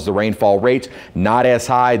Orleans. The rainfall rates not as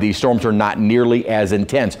high. These storms are not nearly as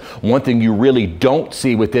intense. One thing you really don't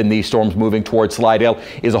see within these storms moving towards Slidell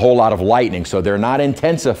is a whole lot of lightning, so they're not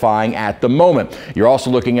intensifying at the moment. You're also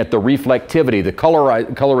looking at the reflectivity, the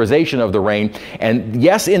colorization of the rain, and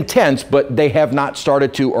yes, intense, but they have not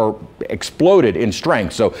started to or exploded in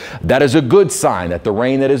strength. So that is a good sign that the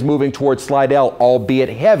rain that is moving towards Slidell, albeit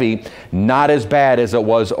heavy, not as bad as it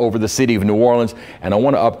was over the city of New Orleans. And I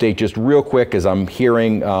want to update just real quick as I'm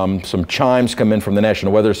hearing some chimes come in from the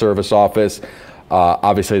National Weather Service office.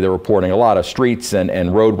 Obviously, they're reporting a lot of streets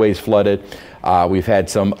and roadways flooded. We've had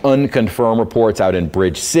some unconfirmed reports out in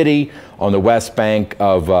Bridge City on the west bank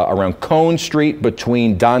of around Cone Street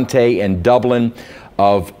between Dante and Dublin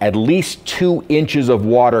of at least 2 inches of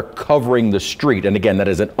water covering the street. And again, that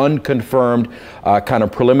is an unconfirmed kind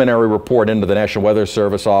of preliminary report into the National Weather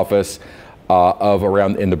Service office. Of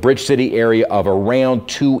around in the Bridge City area of around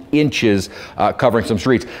 2 inches covering some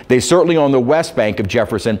streets. They certainly on the west bank of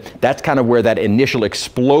Jefferson, that's kind of where that initial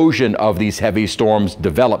explosion of these heavy storms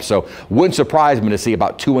developed. So wouldn't surprise me to see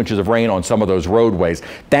about 2 inches of rain on some of those roadways.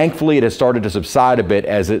 Thankfully, it has started to subside a bit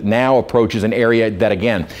as it now approaches an area that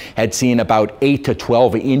again had seen about 8 to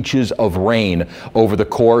 12 inches of rain over the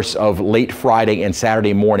course of late Friday and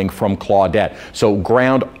Saturday morning from Claudette. So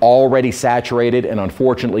ground already saturated, and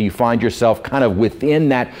unfortunately you find yourself kind of within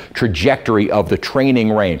that trajectory of the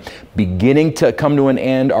training rain, beginning to come to an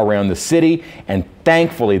end around the city. And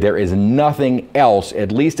thankfully, there is nothing else,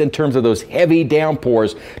 at least in terms of those heavy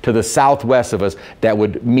downpours to the southwest of us, that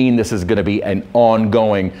would mean this is going to be an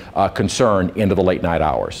ongoing concern into the late night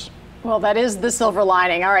hours. Well, that is the silver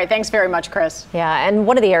lining. All right. Thanks very much, Chris. Yeah. And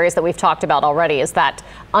one of the areas that we've talked about already is that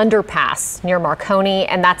underpass near Marconi.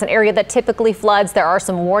 And that's an area that typically floods. There are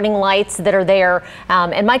some warning lights that are there.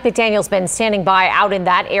 And Mike McDaniel's been standing by out in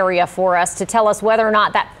that area for us to tell us whether or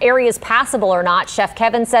not that area is passable or not. Chef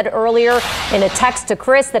Kevin said earlier in a text to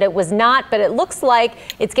Chris that it was not, but it looks like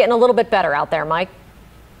it's getting a little bit better out there, Mike.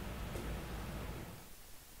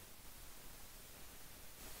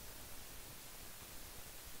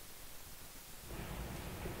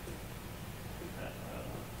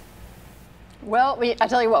 Well, I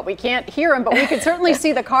tell you what, we can't hear him, but we can certainly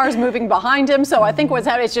see the cars moving behind him. So I think what's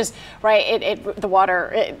happening is just, right, the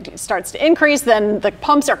water starts to increase, then the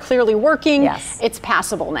pumps are clearly working. Yes. It's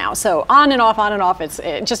passable now. So on and off, on and off.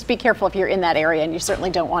 Just be careful if you're in that area, and you certainly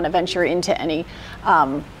don't want to venture into any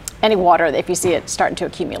any water if you see it starting to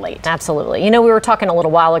accumulate. Absolutely. You know, we were talking a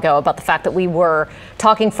little while ago about the fact that we were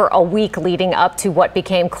talking for a week leading up to what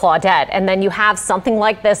became Claudette, and then you have something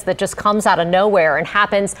like this that just comes out of nowhere and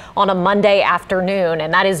happens on a Monday afternoon,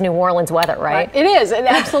 and that is New Orleans weather, right? It is. It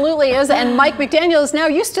absolutely is. And Mike McDaniel is now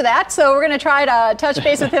used to that, so we're going to try to touch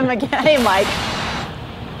base with him again. Hey, Mike.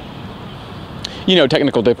 You know,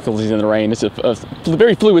 technical difficulties in the rain. It's a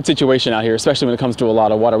very fluid situation out here, especially when it comes to a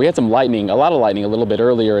lot of water. We had some lightning, a lot of lightning a little bit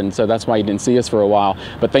earlier, and so that's why you didn't see us for a while.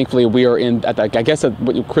 But thankfully, we are in, I guess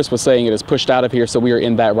what Chris was saying, it is pushed out of here, so we are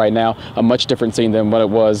in that right now. A much different scene than what it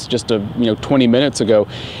was just 20 minutes ago.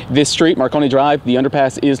 This street, Marconi Drive, the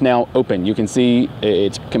underpass is now open. You can see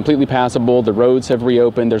it's completely passable. The roads have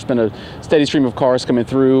reopened. There's been a steady stream of cars coming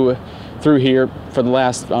through here for the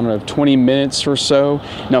last, I don't know, 20 minutes or so.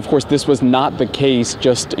 Now, of course, this was not the case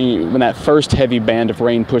just when that first heavy band of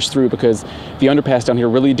rain pushed through, because the underpass down here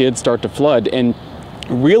really did start to flood. And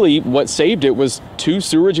really what saved it was 2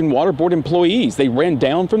 Sewerage and Water Board employees. They ran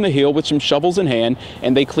down from the hill with some shovels in hand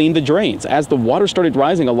and they cleaned the drains. As the water started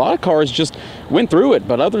rising, a lot of cars just went through it,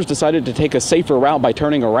 but others decided to take a safer route by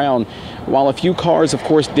turning around. While a few cars, of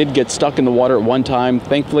course, did get stuck in the water at one time,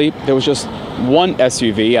 thankfully there was just one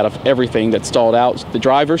SUV out of everything that stalled out. The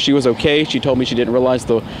driver, she was okay. She told me she didn't realize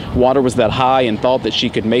the water was that high and thought that she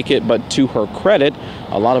could make it, but to her credit,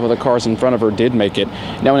 a lot of other cars in front of her did make it.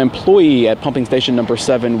 Now, an employee at pumping station number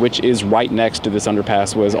 7, which is right next to this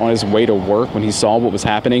underpass, was on his way to work when he saw what was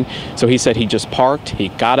happening. So he said he just parked, he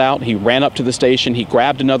got out, he ran up to the station, he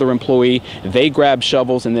grabbed another employee, they grabbed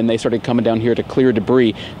shovels, and then they started coming down here to clear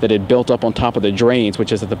debris that had built up on top of the drains,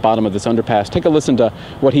 which is at the bottom of this underpass. Take a listen to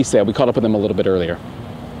what he said. We caught up with him a little bit earlier.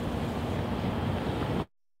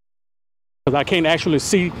 I can't actually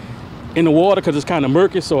see in the water because it's kind of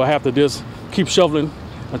murky, so I have to just keep shoveling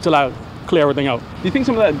until I clear everything out. Do you think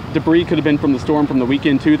some of that debris could have been from the storm from the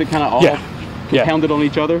weekend too, that kind of all compounded on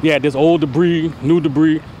each other? Yeah, there's old debris, new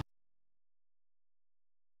debris.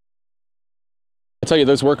 I tell you,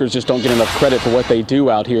 those workers just don't get enough credit for what they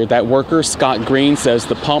do out here. That worker, Scott Green, says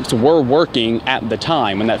the pumps were working at the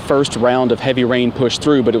time when that first round of heavy rain pushed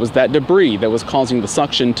through, but it was that debris that was causing the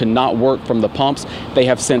suction to not work from the pumps. They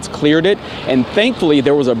have since cleared it, and thankfully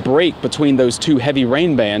there was a break between those 2 heavy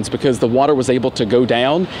rain bands because the water was able to go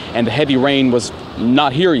down and the heavy rain was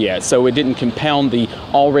not here yet, so it didn't compound the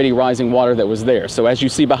already rising water that was there. So as you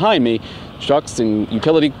see behind me, trucks and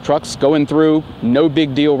utility trucks going through, no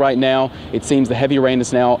big deal right now. It seems the heavy rain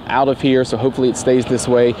is now out of here, so hopefully it stays this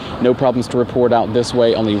way. No problems to report out this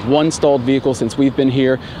way. Only 1 stalled vehicle since we've been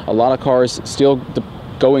here. A lot of cars still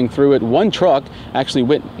going through it. 1 truck actually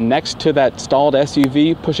went next to that stalled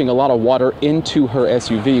SUV, pushing a lot of water into her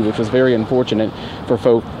SUV, which was very unfortunate for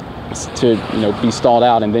folks to be stalled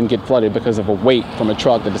out and then get flooded because of a weight from a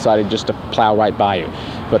truck that decided just to plow right by you.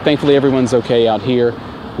 But thankfully everyone's okay out here.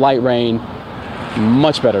 Light rain,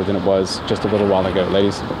 much better than it was just a little while ago,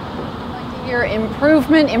 ladies. Your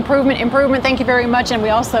improvement. Thank you very much. And we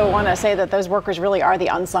also want to say that those workers really are the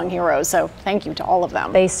unsung heroes. So thank you to all of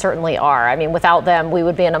them. They certainly are. I mean, without them, we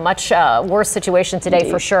would be in a much worse situation today.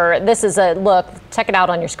 Indeed. For sure. This is a look. Check it out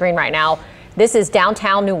on your screen right now. This is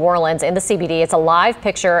downtown New Orleans in the CBD. It's a live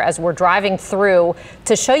picture as we're driving through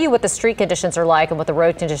to show you what the street conditions are like and what the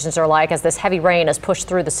road conditions are like as this heavy rain has pushed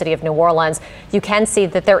through the city of New Orleans. You can see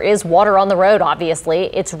that there is water on the road,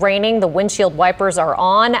 obviously. It's raining. The windshield wipers are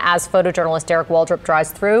on as photojournalist Derek Waldrop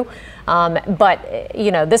drives through. But,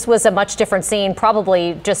 this was a much different scene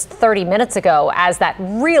probably just 30 minutes ago as that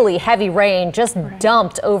really heavy rain just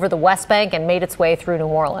dumped over the West Bank and made its way through New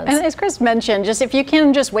Orleans. And as Chris mentioned, just if you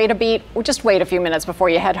can just wait a beat, just wait a few minutes before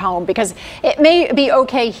you head home, because it may be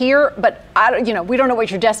okay here, but we don't know what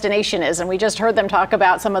your destination is. And we just heard them talk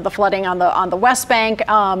about some of the flooding on the West Bank.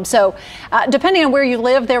 So depending on where you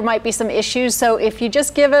live, there might be some issues. So if you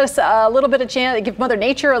just give us a little bit of chance, give Mother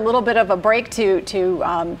Nature a little bit of a break to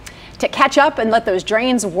catch up and let those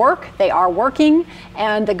drains work. They are working.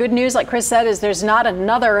 And the good news, like Chris said, is there's not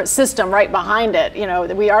another system right behind it.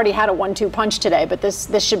 We already had a 1-2 punch today, but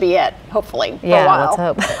this should be it, hopefully, for a while.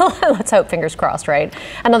 Let's hope. Let's hope, fingers crossed, right?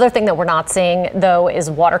 Another thing that we're not seeing, though, is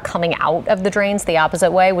water coming out of the drains the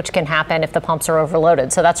opposite way, which can happen if the pumps are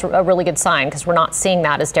overloaded. So that's a really good sign because we're not seeing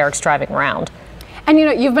that as Derek's driving around. And you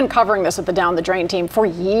know, you've been covering this with the Down the Drain team for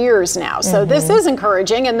years now, so this is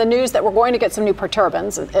encouraging, and the news that we're going to get some new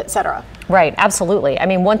perturbants, et cetera. Right, absolutely. I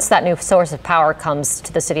mean, once that new source of power comes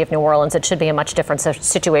to the city of New Orleans, it should be a much different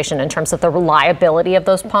situation in terms of the reliability of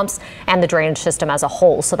those pumps and the drainage system as a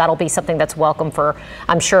whole. So that'll be something that's welcome for,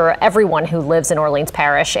 I'm sure, everyone who lives in Orleans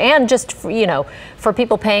Parish, and just, you know, for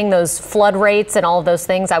people paying those flood rates and all of those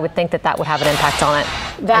things. I would think that that would have an impact on it.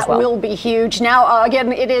 That will be huge. Now,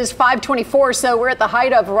 again, it is 5:24, so we're at the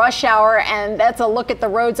height of rush hour, and that's a look at the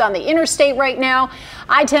roads on the interstate right now.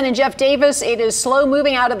 I-10 and Jeff Davis, it is slow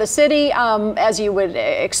moving out of the city, as you would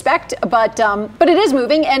expect, but it is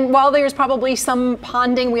moving. And while there's probably some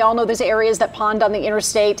ponding, we all know there's areas that pond on the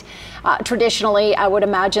interstate. Traditionally, I would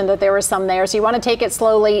imagine that there is some there, so you want to take it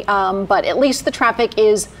slowly, but at least the traffic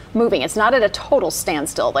is moving. It's not at a total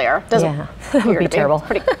standstill there. Doesn't appear to be terrible.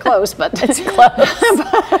 Pretty close, but it's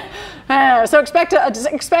close. So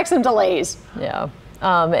expect some delays. Yeah.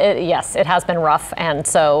 Yes, it has been rough, and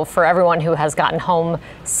so for everyone who has gotten home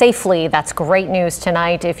safely, that's great news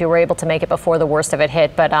tonight if you were able to make it before the worst of it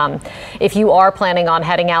hit. But if you are planning on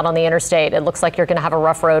heading out on the interstate, it looks like you're going to have a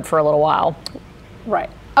rough road for a little while. Right.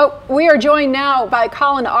 Oh, we are joined now by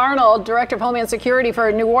Colin Arnold, Director of Homeland Security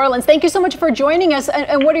for New Orleans. Thank you so much for joining us.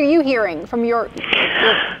 And what are you hearing from your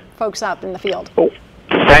folks out in the field? Oh,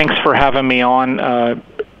 thanks for having me on.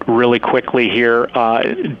 Really quickly here,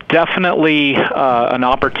 definitely an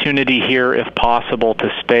opportunity here, if possible,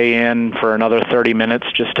 to stay in for another 30 minutes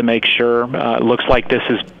just to make sure. It looks like this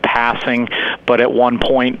is passing, but at one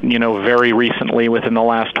point, you know, very recently, within the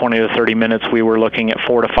last 20 to 30 minutes, we were looking at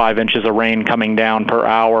 4 to 5 inches of rain coming down per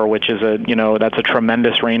hour, which is that's a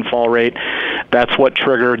tremendous rainfall rate. That's what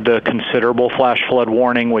triggered the considerable flash flood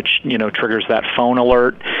warning, which, you know, triggers that phone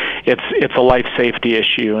alert. It's a life safety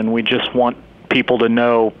issue, and we just want people to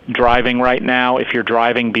know, driving right now, if you're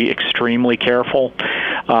driving, be extremely careful.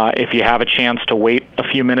 If you have a chance to wait a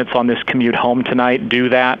few minutes on this commute home tonight, do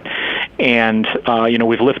that. And,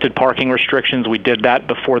 we've lifted parking restrictions. We did that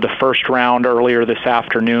before the first round earlier this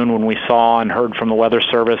afternoon when we saw and heard from the Weather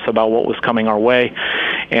Service about what was coming our way.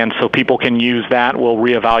 And so people can use that. We'll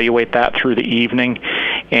reevaluate that through the evening.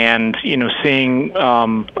 And, seeing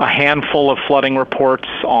a handful of flooding reports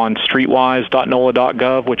on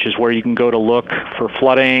streetwise.nola.gov, which is where you can go to look for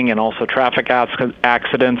flooding and also traffic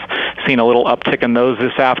accidents. Seen a little uptick in those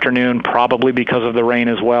this afternoon, probably because of the rain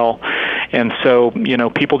as well. And so,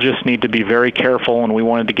 people just need to be very careful, and we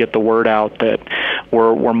wanted to get the word out that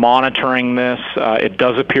we're monitoring this. It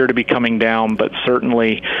does appear to be coming down, but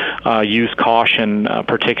certainly use caution,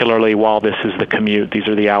 particularly while this is the commute. These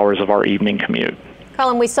are the hours of our evening commute.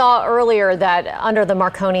 Colin, we saw earlier that under the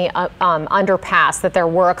Marconi underpass that there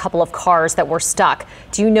were a couple of cars that were stuck.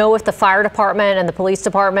 Do you know if the fire department and the police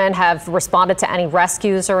department have responded to any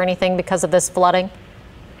rescues or anything because of this flooding?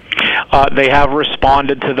 They have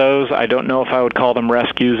responded to those. I don't know if I would call them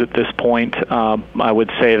rescues at this point. I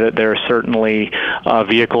would say that there are certainly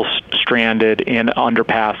vehicles stranded in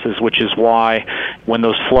underpasses, which is why when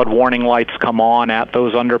those flood warning lights come on at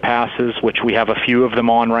those underpasses, which we have a few of them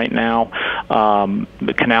on right now,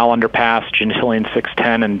 the Canal Underpass, Gentilian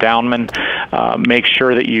 610, and Downman, make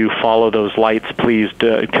sure that you follow those lights, please.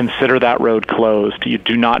 Consider that road closed. You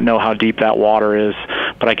do not know how deep that water is,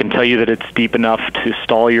 but I can tell you that it's deep enough to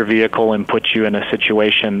stall your vehicle and put you in a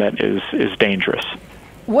situation that is dangerous.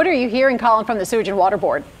 What are you hearing, Colin, from the Sewage and Water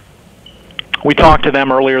Board? We talked to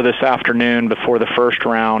them earlier this afternoon before the first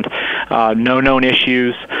round. No known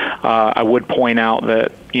issues. I would point out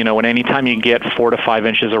that, when anytime you get 4 to 5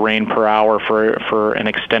 inches of rain per hour for an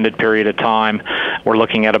extended period of time, we're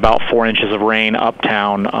looking at about 4 inches of rain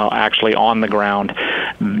uptown, actually on the ground.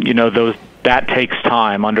 That takes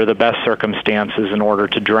time under the best circumstances in order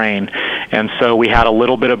to drain. And so we had a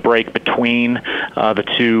little bit of break between the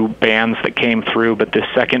two bands that came through, but this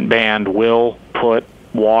second band will put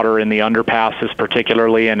water in the underpasses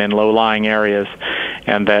particularly and in low-lying areas,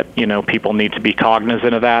 and that people need to be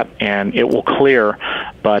cognizant of that, and it will clear,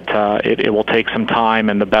 but it will take some time,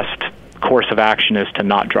 and the best course of action is to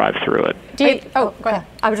not drive through it. Go ahead.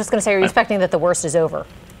 I was just going to say, are you expecting that the worst is over?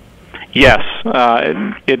 Yes,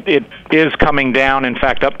 it is coming down. In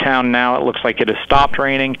fact, uptown now it looks like it has stopped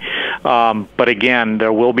raining. But again,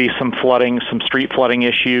 there will be some flooding, some street flooding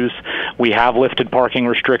issues. We have lifted parking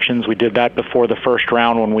restrictions. We did that before the first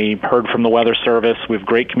round when we heard from the Weather Service. We have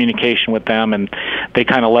great communication with them, and they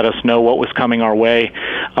kind of let us know what was coming our way.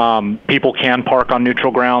 People can park on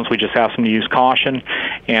neutral grounds. We just ask them to use caution,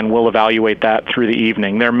 and we'll evaluate that through the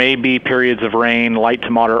evening. There may be periods of rain, light to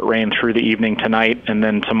moderate rain through the evening tonight, and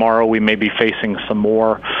then tomorrow we may be facing some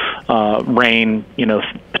more rain,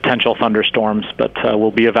 potential thunderstorms, but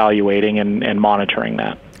we'll be evaluating and monitoring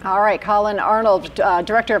that. All right, Colin Arnold,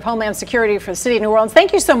 Director of Homeland Security for the City of New Orleans,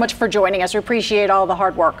 thank you so much for joining us. We appreciate all the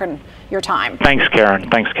hard work and your time. Thanks, Karen.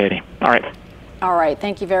 Thanks, Katie. All right. All right,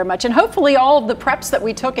 thank you very much. And hopefully all of the preps that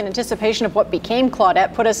we took in anticipation of what became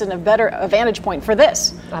Claudette put us in a better vantage point for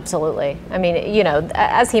this. Absolutely. I mean,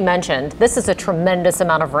 as he mentioned, this is a tremendous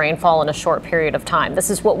amount of rainfall in a short period of time. This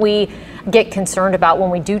is what we get concerned about when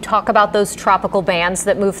we do talk about those tropical bands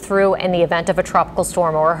that move through in the event of a tropical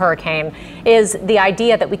storm or a hurricane, is the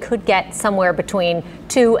idea that we could get somewhere between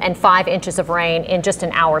 2 and 5 inches of rain in just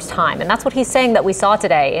an hour's time. And that's what he's saying that we saw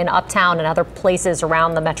today in Uptown and other places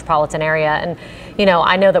around the metropolitan area. And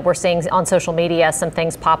I know that we're seeing on social media some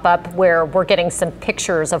things pop up where we're getting some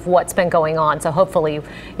pictures of what's been going on. So hopefully,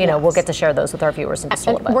 we'll get to share those with our viewers in just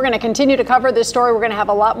a little bit. We're going to continue to cover this story. We're going to have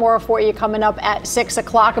a lot more for you coming up at 6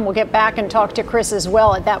 o'clock, and we'll get back and talk to Chris as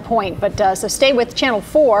well at that point. But so stay with Channel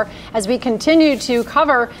 4 as we continue to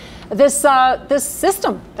cover this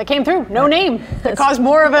system that came through, no name, that caused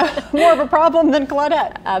more of a problem than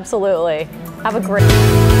Claudette. Absolutely. Have a great.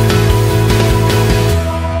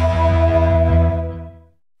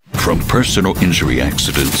 From personal injury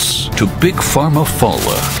accidents to big pharma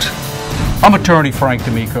fallout. I'm attorney Frank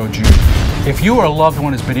D'Amico Jr. If you or a loved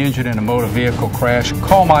one has been injured in a motor vehicle crash,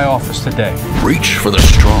 call my office today. Reach for the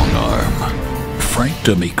strong arm. Frank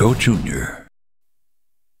D'Amico Jr.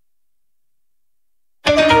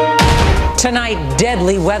 Tonight,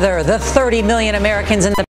 deadly weather. The 30 million Americans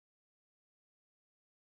in the